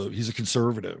he's a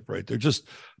conservative, right?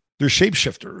 They're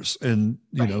shapeshifters, and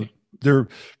they're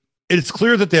it's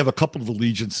clear that they have a couple of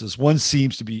allegiances. One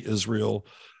seems to be Israel,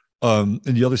 and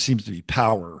the other seems to be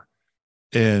power,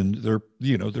 and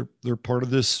they're part of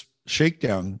this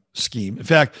shakedown scheme. In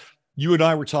fact, you and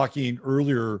I were talking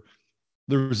earlier.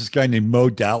 There was this guy named Mo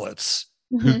Dalitz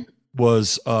who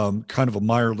was kind of a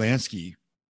Meyer Lansky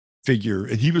figure,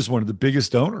 and he was one of the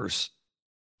biggest donors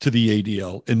to the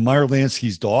ADL. And Meyer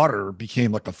Lansky's daughter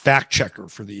became like a fact checker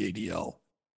for the ADL,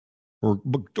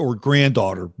 or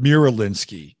granddaughter, Mira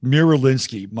Linsky. Mira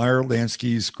Linsky, Meyer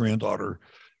Lansky's granddaughter,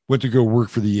 went to go work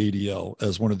for the ADL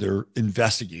as one of their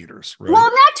investigators. Right? Well,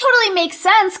 that totally makes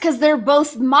sense because they're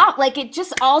both mob. Like it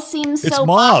just all seems it's so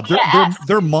mob. They're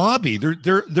mobby.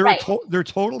 Right. They're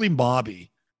totally mobby.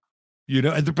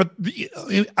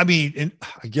 I mean,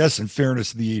 I guess in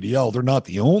fairness to the ADL, they're not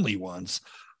the only ones.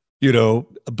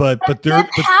 But the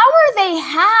power they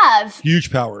have,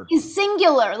 huge power, is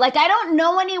singular. Like I don't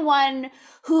know anyone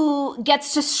who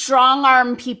gets to strong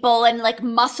arm people and like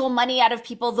muscle money out of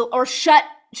people or shut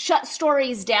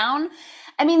stories down.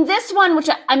 I mean, this one, which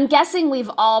I'm guessing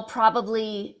we've all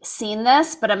probably seen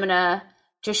this, but I'm going to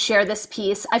just share this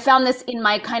piece. I found this in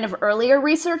my kind of earlier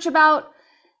research about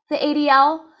the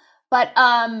ADL. But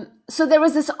so there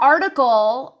was this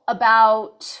article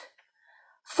about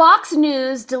Fox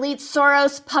News deletes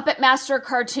Soros Puppet Master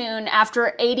cartoon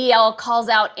after ADL calls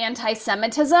out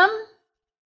anti-Semitism.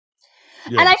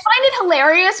 Yeah. And I find it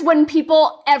hilarious when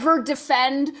people ever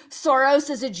defend Soros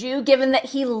as a Jew, given that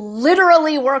he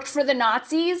literally worked for the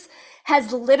Nazis,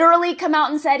 has literally come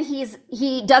out and said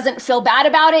he doesn't feel bad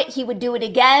about it. He would do it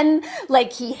again.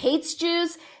 Like he hates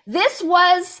Jews. This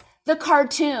was the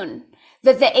cartoon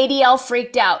that the ADL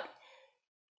freaked out.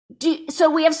 So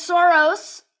we have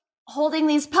Soros holding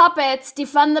these puppets,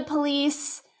 defund the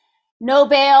police, no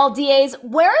bail, DAs.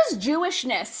 Where is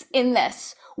Jewishness in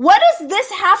this? What does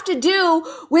this have to do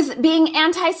with being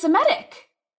anti-Semitic?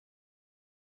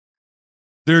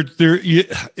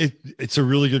 It's a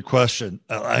really good question.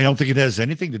 I don't think it has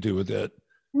anything to do with it.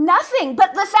 Nothing.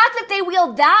 But the fact that they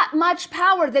wield that much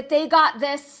power, that they got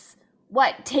this,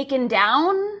 taken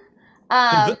down?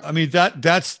 That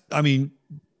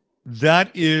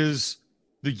is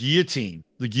the guillotine.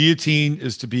 The guillotine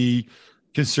is to be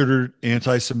considered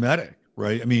anti-Semitic,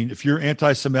 right? I mean, if you're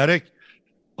anti-Semitic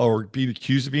or being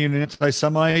accused of being an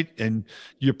anti-Semite and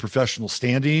you have professional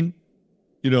standing,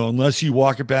 unless you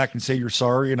walk it back and say you're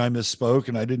sorry and I misspoke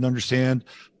and I didn't understand,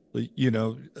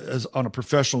 as on a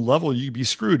professional level, you'd be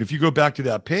screwed. If you go back to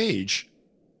that page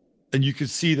and you can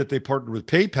see that they partnered with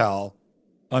PayPal,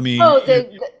 I mean,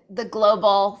 the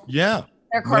global, yeah.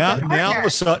 Now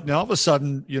all of a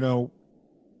sudden,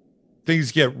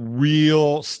 things get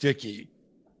real sticky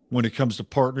when it comes to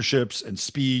partnerships and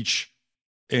speech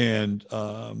and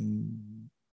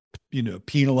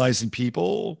penalizing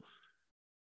people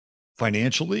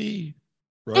financially,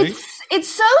 right? It's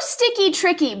so sticky,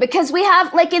 tricky because we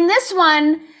have in this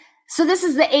one. So this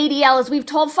is the ADL, as we've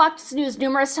told Fox News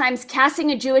numerous times,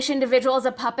 casting a Jewish individual as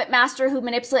a puppet master who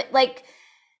manipulates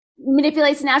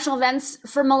national events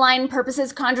for malign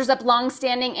purposes, conjures up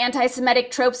long-standing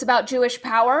anti-Semitic tropes about Jewish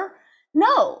power.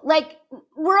 No,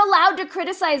 we're allowed to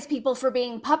criticize people for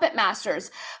being puppet masters.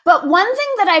 But one thing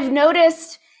that I've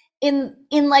noticed in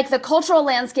the cultural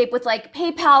landscape with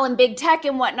PayPal and big tech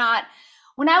and whatnot,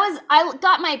 when I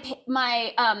got my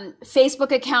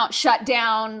Facebook account shut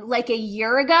down a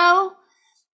year ago.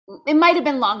 It might have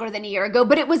been longer than a year ago,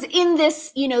 but it was in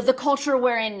this, the culture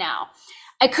we're in now.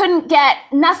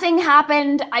 Nothing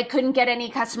happened. I couldn't get any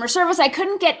customer service. I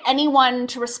couldn't get anyone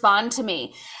to respond to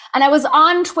me. And I was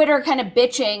on Twitter kind of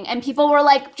bitching and people were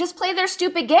like, just play their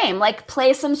stupid game,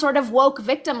 play some sort of woke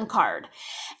victim card.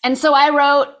 And so I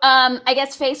wrote, I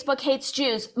guess Facebook hates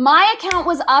Jews. My account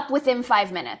was up within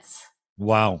 5 minutes.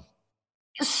 Wow.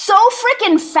 So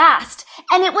freaking fast.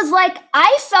 And it was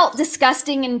I felt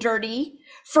disgusting and dirty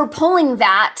for pulling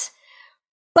that.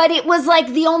 But it was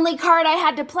the only card I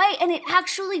had to play, and it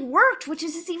actually worked, which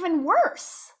is even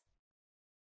worse.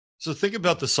 So think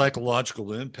about the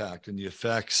psychological impact and the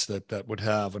effects that would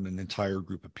have on an entire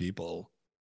group of people.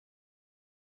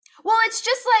 Well, it's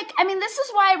just this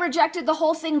is why I rejected the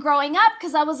whole thing growing up,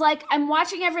 because I was I'm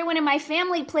watching everyone in my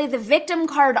family play the victim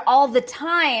card all the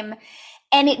time,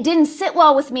 and it didn't sit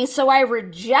well with me, so I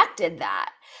rejected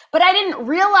that. But I didn't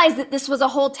realize that this was a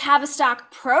whole Tavistock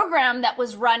program that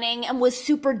was running and was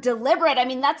super deliberate. I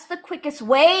mean, that's the quickest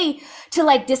way to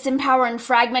like disempower and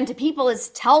fragment people, is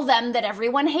tell them that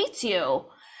everyone hates you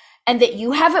and that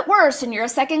you have it worse and you're a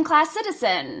second class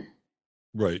citizen.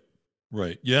 Right.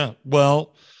 Right. Yeah.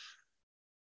 Well,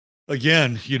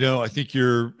 again, I think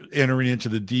you're entering into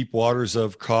the deep waters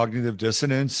of cognitive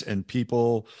dissonance and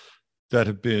people that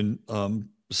have been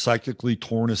psychically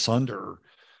torn asunder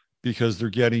because they're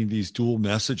getting these dual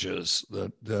messages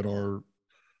that are,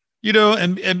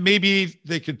 and maybe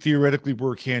they could theoretically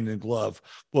work hand in glove.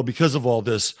 Well, because of all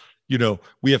this,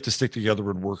 we have to stick together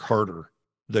and work harder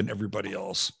than everybody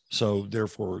else. So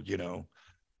therefore, get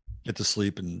to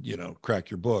sleep and, crack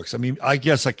your books. I mean, I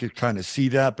guess I could kind of see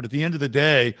that, but at the end of the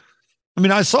day, I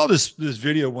mean, I saw this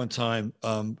video one time.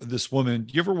 This woman,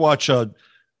 do you ever watch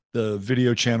the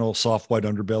video channel Soft White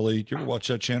Underbelly? Do you ever watch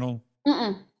that channel?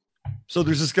 Mm-mm. So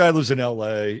there's this guy who lives in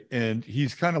LA, and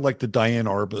he's kind of like the Diane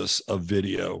Arbus of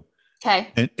video.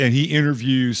 Okay. And he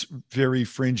interviews very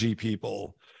fringy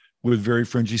people with very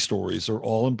fringy stories. They're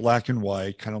all in black and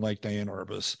white, kind of like Diane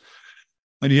Arbus.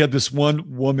 And he had this one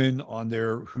woman on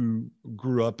there who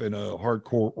grew up in a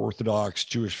hardcore Orthodox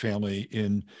Jewish family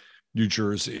in New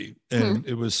Jersey. And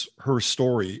it was her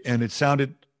story. And it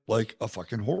sounded like a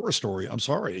fucking horror story. I'm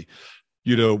sorry.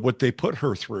 What they put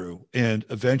her through, and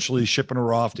eventually shipping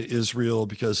her off to Israel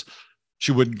because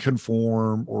she wouldn't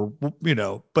conform, or,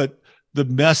 but the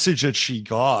message that she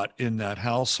got in that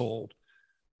household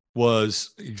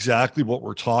was exactly what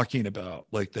we're talking about,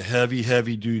 like the heavy,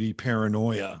 heavy duty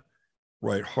paranoia,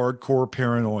 right? Hardcore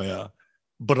paranoia.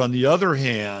 But on the other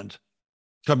hand,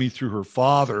 coming through her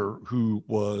father, who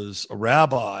was a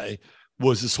rabbi,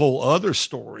 was this whole other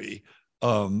story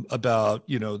about,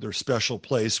 their special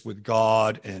place with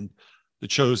God and the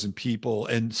chosen people.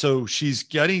 And so she's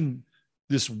getting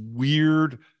this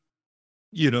weird,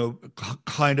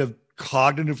 kind of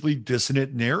cognitively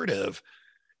dissonant narrative.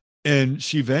 And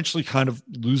she eventually kind of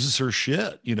loses her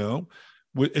shit,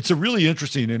 It's a really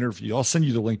interesting interview. I'll send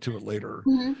you the link to it later.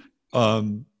 Mm-hmm.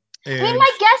 And I mean,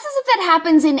 my guess is that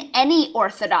happens in any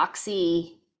Orthodox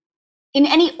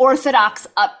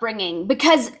upbringing,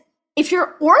 because if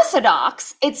you're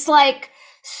Orthodox, it's like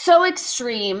so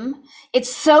extreme,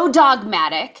 it's so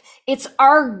dogmatic, it's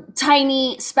our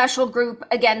tiny special group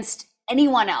against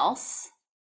anyone else.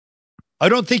 I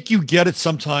don't think you get it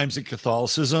sometimes in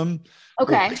Catholicism.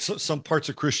 Okay. Some parts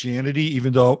of Christianity,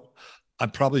 even though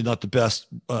I'm probably not the best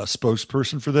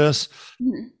spokesperson for this,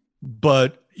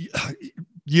 but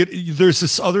there's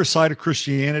this other side of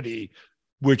Christianity,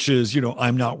 which is,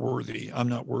 I'm not worthy,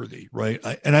 right?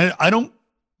 I don't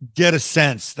get a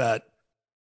sense that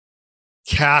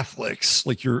Catholics,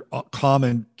 like your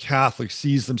common Catholic,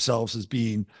 sees themselves as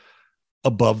being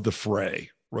above the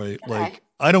fray, right? Okay. Like,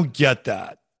 I don't get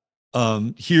that.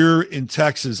 Here in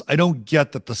Texas, I don't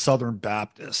get that the Southern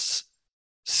Baptists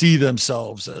see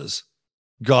themselves as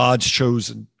God's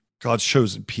chosen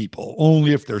people,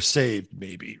 only if they're saved,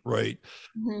 maybe, right?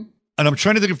 Mm-hmm. And I'm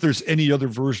trying to think if there's any other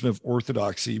version of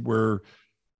Orthodoxy where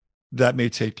that may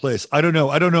take place. I don't know.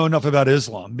 I don't know enough about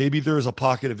Islam. Maybe there is a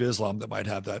pocket of Islam that might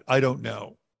have that. I don't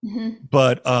know. Mm-hmm.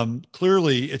 But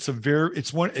clearly, it's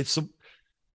one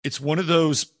of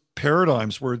those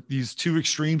paradigms where these two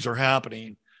extremes are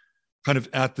happening kind of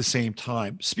at the same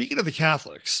time. Speaking of the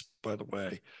Catholics, by the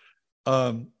way,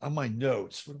 on my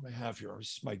notes, what do I have here?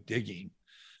 This is my digging.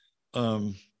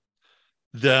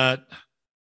 That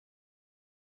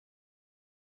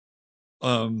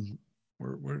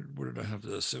where did I have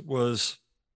this? It was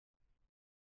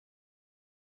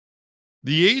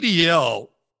the ADL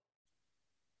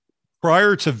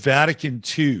prior to Vatican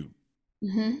II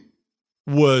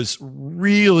was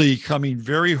really coming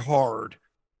very hard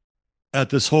at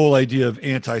this whole idea of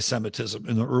anti-Semitism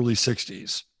in the early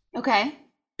 60s. Okay.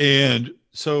 And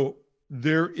so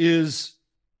there is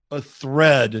a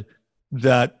thread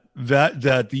that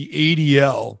the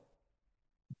ADL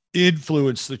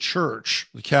influenced the church,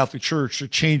 the Catholic Church, to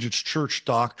change its church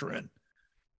doctrine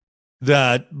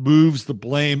that moves the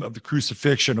blame of the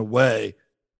crucifixion away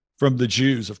from the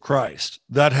Jews of Christ.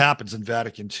 That happens in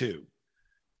Vatican II.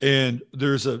 And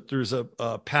there's a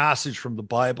passage from the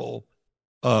Bible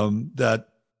that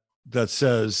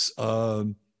says,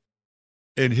 and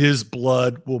his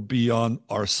blood will be on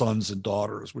our sons and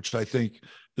daughters, which I think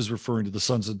is referring to the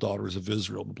sons and daughters of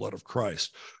Israel, the blood of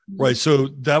Christ, right? So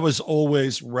that was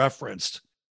always referenced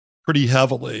pretty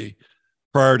heavily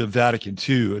prior to Vatican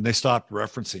II, and they stopped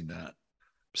referencing that.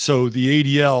 So the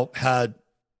ADL had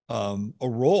a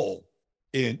role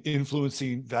in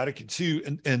influencing Vatican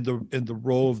II and the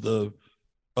role of the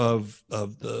of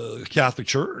the Catholic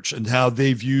Church and how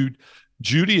they viewed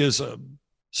Judaism.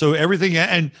 So everything,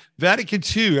 and Vatican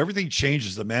II, everything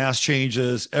changes. The mass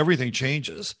changes, everything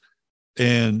changes.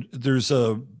 And there's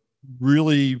a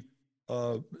really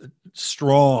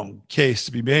strong case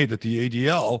to be made that the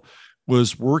ADL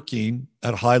was working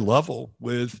at a high level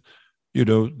with,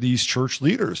 these church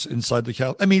leaders inside the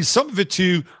Catholic. I mean, some of it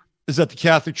too is that the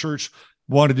Catholic Church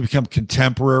wanted to become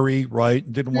contemporary, right?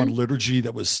 And didn't want a liturgy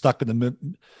that was stuck in the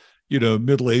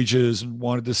Middle Ages, and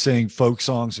wanted to sing folk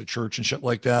songs at church and shit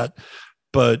like that.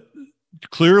 But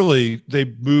clearly they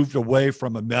moved away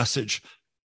from a message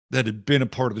that had been a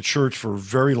part of the church for a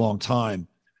very long time.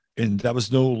 And that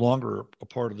was no longer a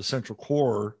part of the central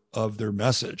core of their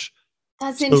message.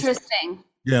 That's interesting.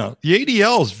 Yeah. The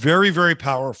ADL is very, very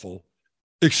powerful,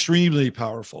 extremely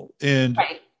powerful. And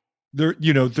there,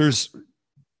 there's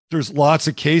lots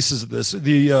of cases of this.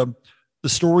 The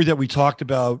story that we talked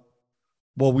about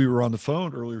while we were on the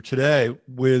phone earlier today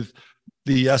with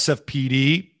the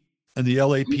SFPD and the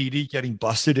LAPD getting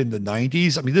busted in the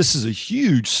 90s. I mean, this is a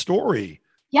huge story.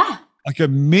 Yeah. Like a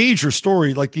major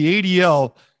story. Like the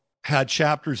ADL had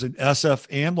chapters in SF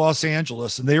and Los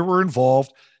Angeles, and they were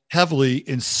involved heavily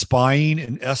in spying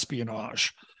and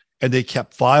espionage. And they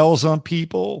kept files on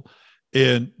people.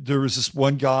 And there was this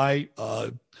one guy,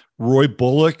 Roy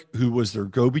Bullock, who was their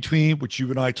go-between, which you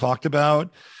and I talked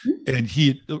about. And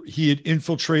he had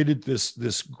infiltrated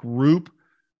this group,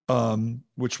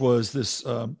 which was this,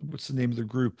 what's the name of the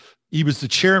group? He was the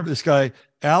chairman. This guy,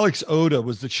 Alex Oda,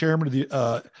 was the chairman of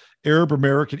the Arab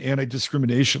American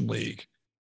Anti-Discrimination League.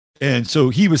 And so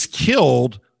he was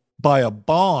killed by a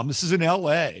bomb. This is in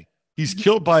LA. He's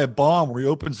killed by a bomb where he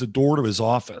opens the door to his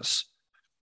office.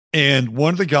 And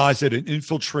one of the guys that had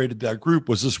infiltrated that group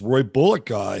was this Roy Bullock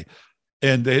guy.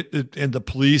 And the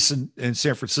police in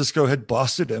San Francisco had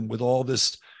busted him with all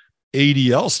this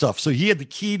ADL stuff. So he had the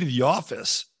key to the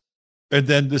office. And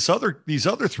then these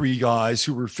other three guys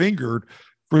who were fingered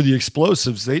for the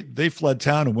explosives, they fled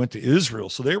town and went to Israel.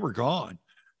 So they were gone.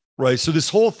 Right. So this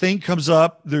whole thing comes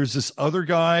up. There's this other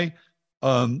guy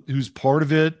who's part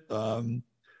of it.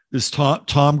 This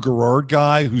Tom Gerard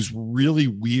guy who's really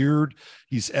weird.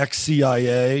 He's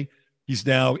ex-CIA. He's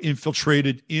now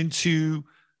infiltrated into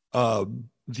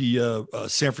the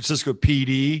San Francisco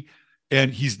PD,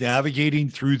 and he's navigating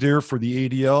through there for the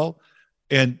ADL.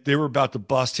 And they were about to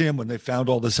bust him when they found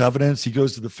all this evidence. He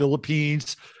goes to the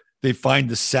Philippines. They find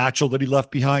the satchel that he left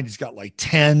behind. He's got like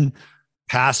 10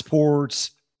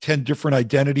 passports, 10 different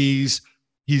identities.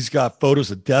 He's got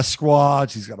photos of death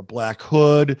squads. He's got a black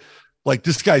hood. Like,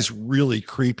 this guy's really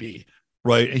creepy,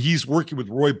 right? And he's working with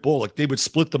Roy Bullock. They would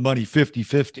split the money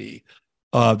 50-50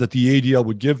 that the ADL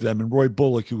would give them. And Roy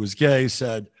Bullock, who was gay,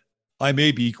 said, I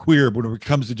may be queer, but when it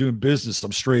comes to doing business,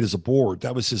 I'm straight as a board.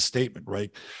 That was his statement,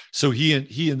 right? So he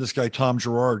and this guy, Tom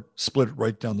Gerard, split it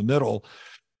right down the middle.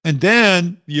 And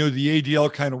then, the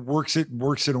ADL kind of works it.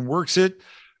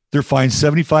 They're fined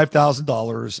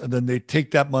 $75,000, and then they take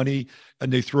that money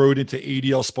and they throw it into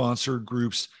ADL sponsored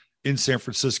groups in San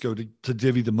Francisco to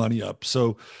divvy the money up.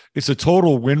 So it's a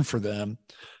total win for them.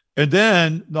 And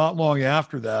then not long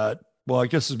after that, well, I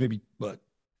guess it's maybe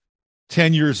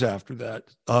 10 years after that,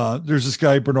 there's this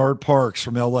guy, Bernard Parks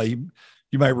from LA. You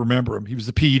might remember him. He was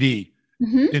the PD.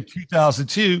 Mm-hmm. In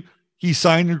 2002, he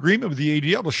signed an agreement with the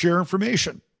ADL to share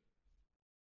information.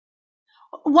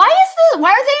 Why are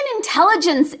they an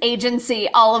intelligence agency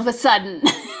all of a sudden?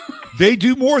 They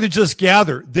do more than just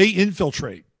gather. They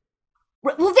infiltrate.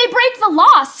 Well, they break the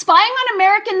law. Spying on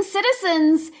American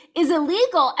citizens is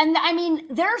illegal. And I mean,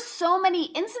 there are so many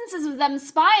instances of them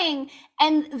spying,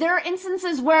 and there are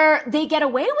instances where they get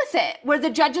away with it, where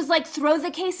the judges throw the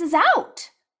cases out.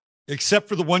 Except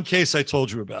for the one case I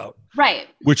told you about. Right.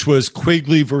 Which was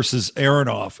Quigley versus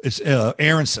Aronoff. It's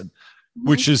Aronson, mm-hmm.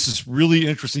 which is this really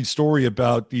interesting story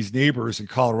about these neighbors in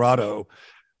Colorado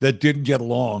that didn't get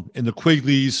along. And the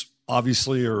Quigleys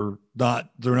obviously they're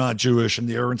not Jewish, and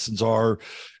the Aronsons are,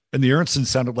 and the Aronsons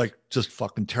sounded like just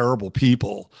fucking terrible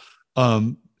people.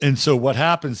 And so what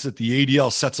happens is that the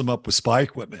ADL sets them up with spy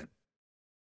equipment.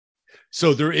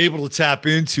 So they're able to tap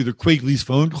into the Quigley's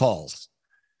phone calls.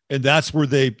 And that's where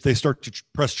they start to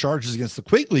press charges against the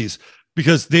Quigleys,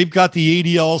 because they've got the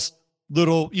ADL's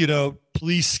little,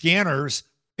 police scanners,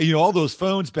 and, all those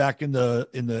phones back in the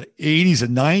 80s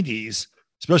and 90s,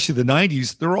 especially the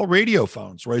 90s, they're all radio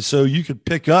phones, right? So you could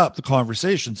pick up the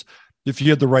conversations if you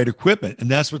had the right equipment,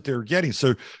 and that's what they're getting.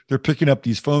 So they're picking up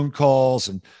these phone calls,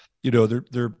 and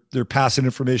they're passing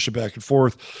information back and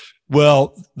forth.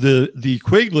 Well, the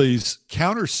Quigleys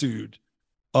countersued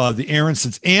the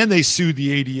Aronsons, and they sued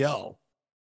the ADL,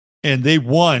 and they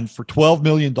won for $12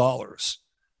 million.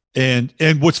 And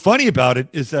what's funny about it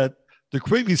is that the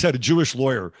Quigley's had a Jewish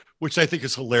lawyer, which I think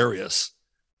is hilarious,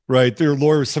 right? Their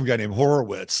lawyer was some guy named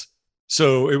Horowitz.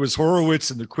 So it was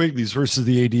Horowitz and the Quigleys versus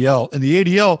the ADL. And the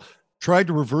ADL tried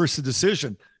to reverse the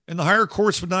decision, and the higher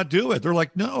courts would not do it. They're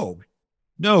like, no,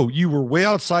 you were way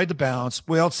outside the bounds,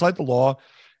 way outside the law.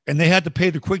 And they had to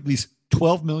pay the Quigleys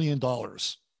 $12 million.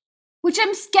 Which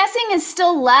I'm guessing is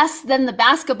still less than the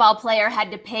basketball player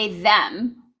had to pay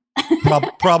them.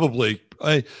 Probably.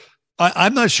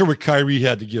 I'm not sure what Kyrie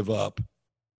had to give up,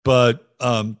 but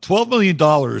 $12 million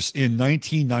in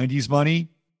 1990s money,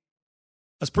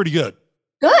 that's pretty good.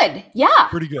 Good. Yeah.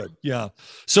 Pretty good. Yeah.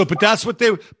 So, but that's what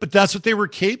they were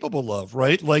capable of,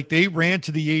 right? Like they ran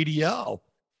to the ADL.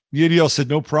 The ADL said,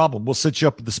 no problem. We'll set you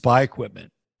up with the spy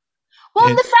equipment. Well,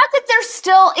 and the fact that they're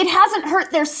still, it hasn't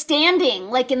hurt their standing,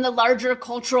 like in the larger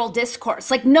cultural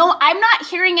discourse. Like, no, I'm not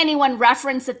hearing anyone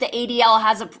reference that the ADL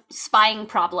has a spying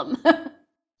problem.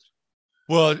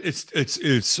 Well, it's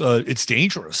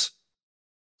dangerous.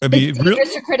 I mean, it's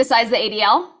dangerous to criticize the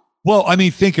ADL. Well, I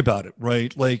mean, think about it,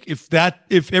 right? Like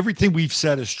if everything we've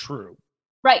said is true,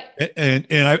 right? And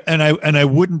I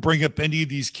wouldn't bring up any of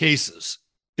these cases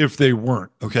if they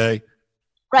weren't, okay?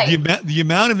 Right. The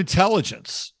amount of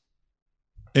intelligence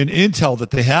and intel that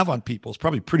they have on people is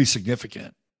probably pretty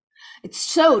significant. It's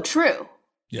so true.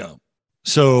 Yeah.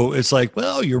 So it's like,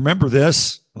 well, you remember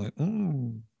this, like,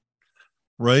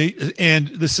 right? And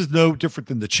this is no different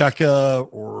than the Cheka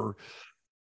or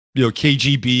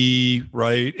KGB,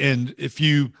 right? And if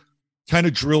you kind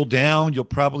of drill down, you'll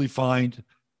probably find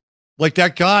like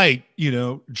that guy,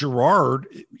 Gerard,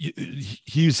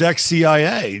 he's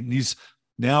ex-CIA and he's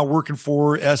now working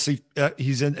for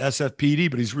he's in SFPD,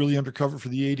 but he's really undercover for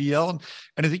the ADL.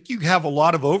 And I think you have a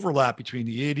lot of overlap between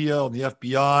the ADL and the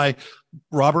FBI.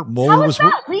 Robert Mueller How is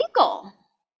that legal?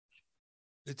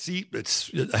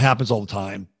 It happens all the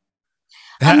time.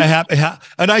 And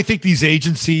I think these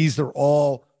agencies, they're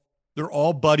all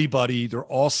buddy. They're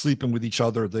all sleeping with each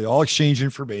other. They all exchange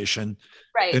information.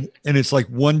 Right. And it's like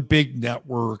one big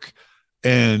network.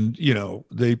 And,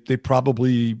 they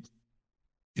probably,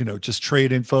 just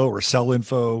trade info or sell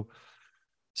info.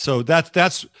 So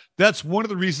that's one of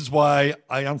the reasons why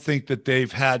I don't think that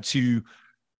they've had to,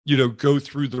 go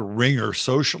through the ringer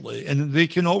socially. And they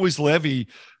can always levy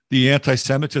the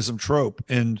anti-Semitism trope.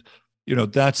 And,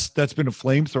 that's been a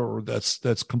flamethrower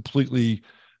that's completely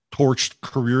torched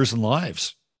careers and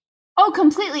lives. Oh,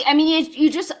 completely. I mean, you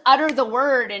just utter the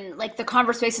word and like the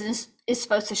conversation is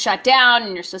supposed to shut down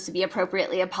and you're supposed to be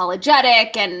appropriately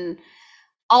apologetic and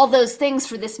all those things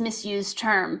for this misused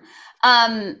term.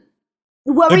 By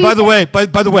the way,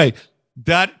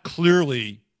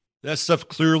 that stuff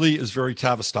clearly is very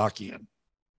Tavistokian,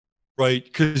 right?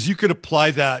 Because you could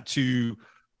apply that to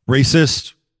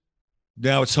racist.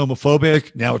 Now it's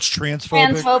homophobic. Now it's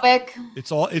transphobic.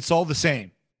 It's all the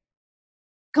same.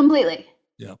 Completely.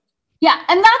 Yeah. Yeah,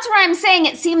 and that's where I'm saying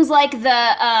it seems like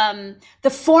the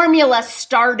formula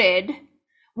started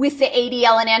with the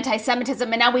ADL and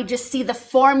anti-Semitism, and now we just see the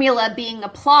formula being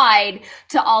applied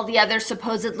to all the other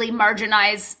supposedly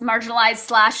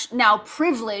marginalized / now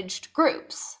privileged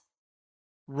groups.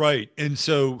 Right. And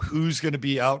so who's going to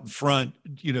be out in front,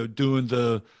 doing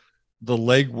the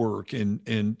legwork and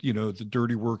the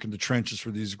dirty work in the trenches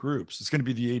for these groups? It's going to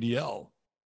be the ADL.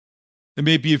 And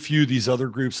maybe a few of these other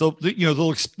groups.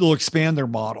 They'll expand their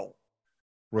model,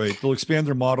 right? They'll expand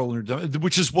their model,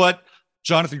 which is what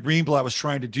Jonathan Greenblatt was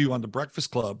trying to do on the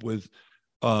Breakfast Club with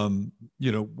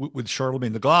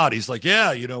Charlemagne the God. He's like,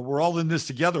 yeah, we're all in this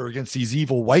together against these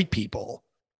evil white people.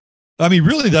 I mean,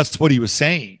 really, that's what he was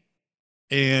saying.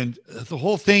 And the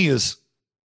whole thing is,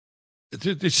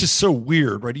 it's just so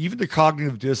weird, right? Even the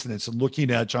cognitive dissonance and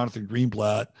looking at Jonathan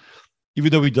Greenblatt,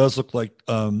 even though he does look like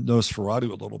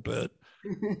Nosferatu a little bit,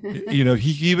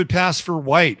 he would pass for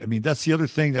white. I mean, that's the other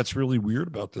thing that's really weird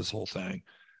about this whole thing.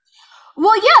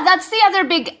 Well, yeah, that's the other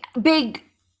big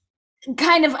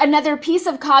kind of another piece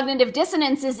of cognitive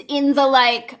dissonance is in the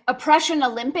like oppression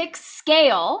Olympics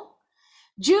scale.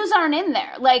 Jews aren't in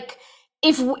there. Like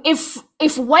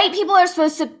if white people are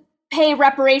supposed to pay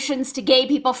reparations to gay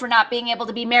people for not being able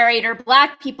to be married or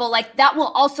black people, like that will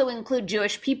also include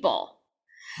Jewish people.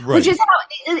 Right. Which is how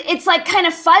it's like kind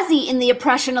of fuzzy in the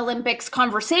oppression Olympics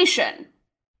conversation.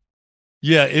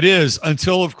 Yeah, it is,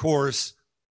 until of course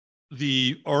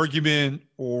the argument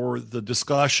or the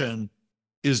discussion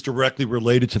is directly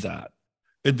related to that.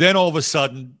 And then all of a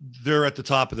sudden they're at the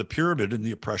top of the pyramid in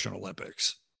the oppression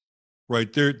Olympics,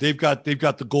 right? They've got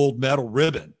the gold medal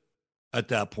ribbon at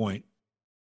that point.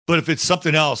 But if it's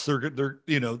something else, they're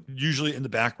usually in the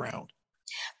background.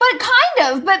 But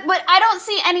kind of, but I don't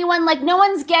see anyone, like, no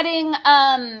one's getting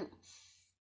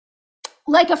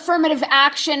like affirmative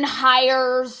action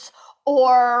hires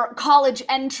or college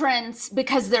entrance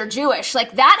because they're Jewish.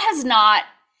 Like that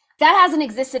hasn't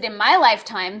existed in my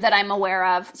lifetime that I'm aware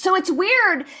of. So it's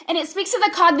weird. And it speaks to the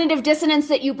cognitive dissonance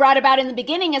that you brought about in the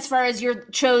beginning, as far as you're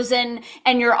chosen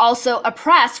and you're also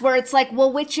oppressed, where it's like,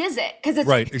 well, which is it? Because it's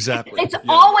right, exactly. It's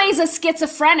always a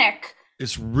schizophrenic.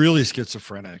 It's really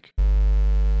schizophrenic.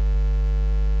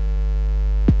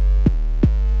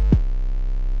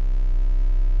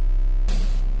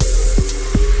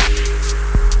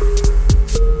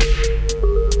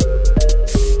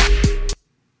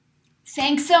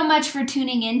 Thanks so much for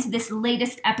tuning in to this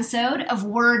latest episode of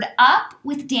Word Up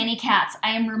with Danny Katz.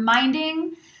 I am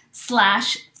reminding /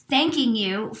 thanking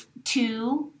you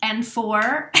to and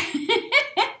for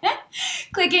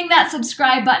clicking that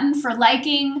subscribe button, for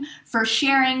liking, for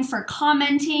sharing, for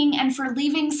commenting, and for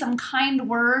leaving some kind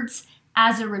words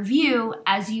as a review,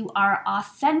 as you are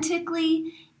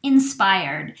authentically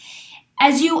inspired.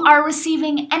 As you are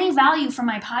receiving any value from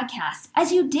my podcast,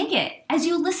 as you dig it, as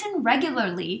you listen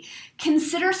regularly,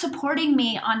 consider supporting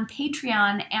me on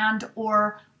Patreon and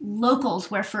or Locals,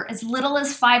 where for as little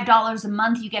as $5 a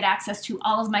month, you get access to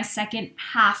all of my second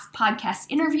half podcast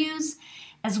interviews,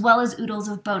 as well as oodles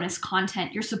of bonus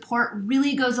content. Your support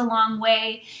really goes a long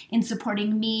way in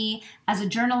supporting me as a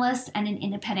journalist and an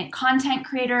independent content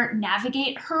creator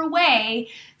navigate her way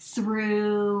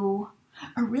through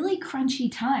a really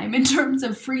crunchy time in terms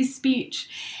of free speech.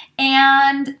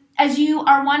 And as you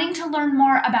are wanting to learn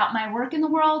more about my work in the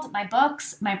world, my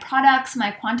books, my products,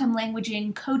 my quantum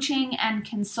languaging coaching and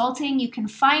consulting, you can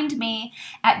find me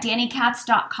at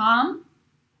dannykatz.com,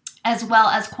 as well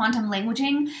as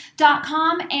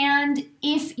quantumlanguaging.com. And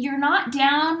if you're not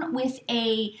down with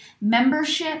a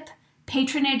membership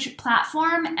patronage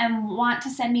platform and want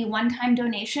to send me a one-time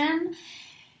donation,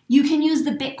 you can use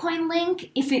the Bitcoin link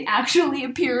if it actually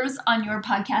appears on your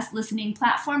podcast listening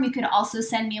platform. You could also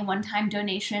send me a one-time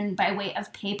donation by way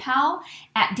of PayPal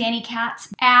at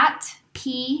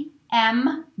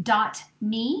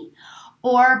dannykatz@pm.me,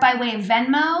 or by way of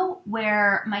Venmo,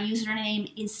 where my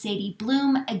username is Sadie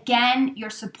Bloom. Again, your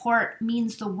support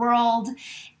means the world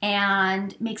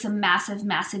and makes a massive,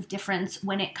 massive difference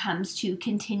when it comes to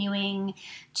continuing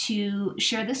to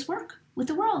share this work with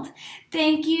the world.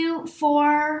 Thank you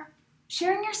for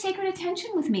sharing your sacred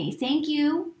attention with me. Thank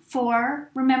you for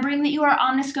remembering that you are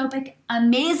omniscopic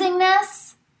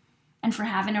amazingness, and for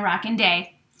having a rockin'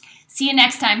 day. See you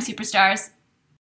next time, superstars.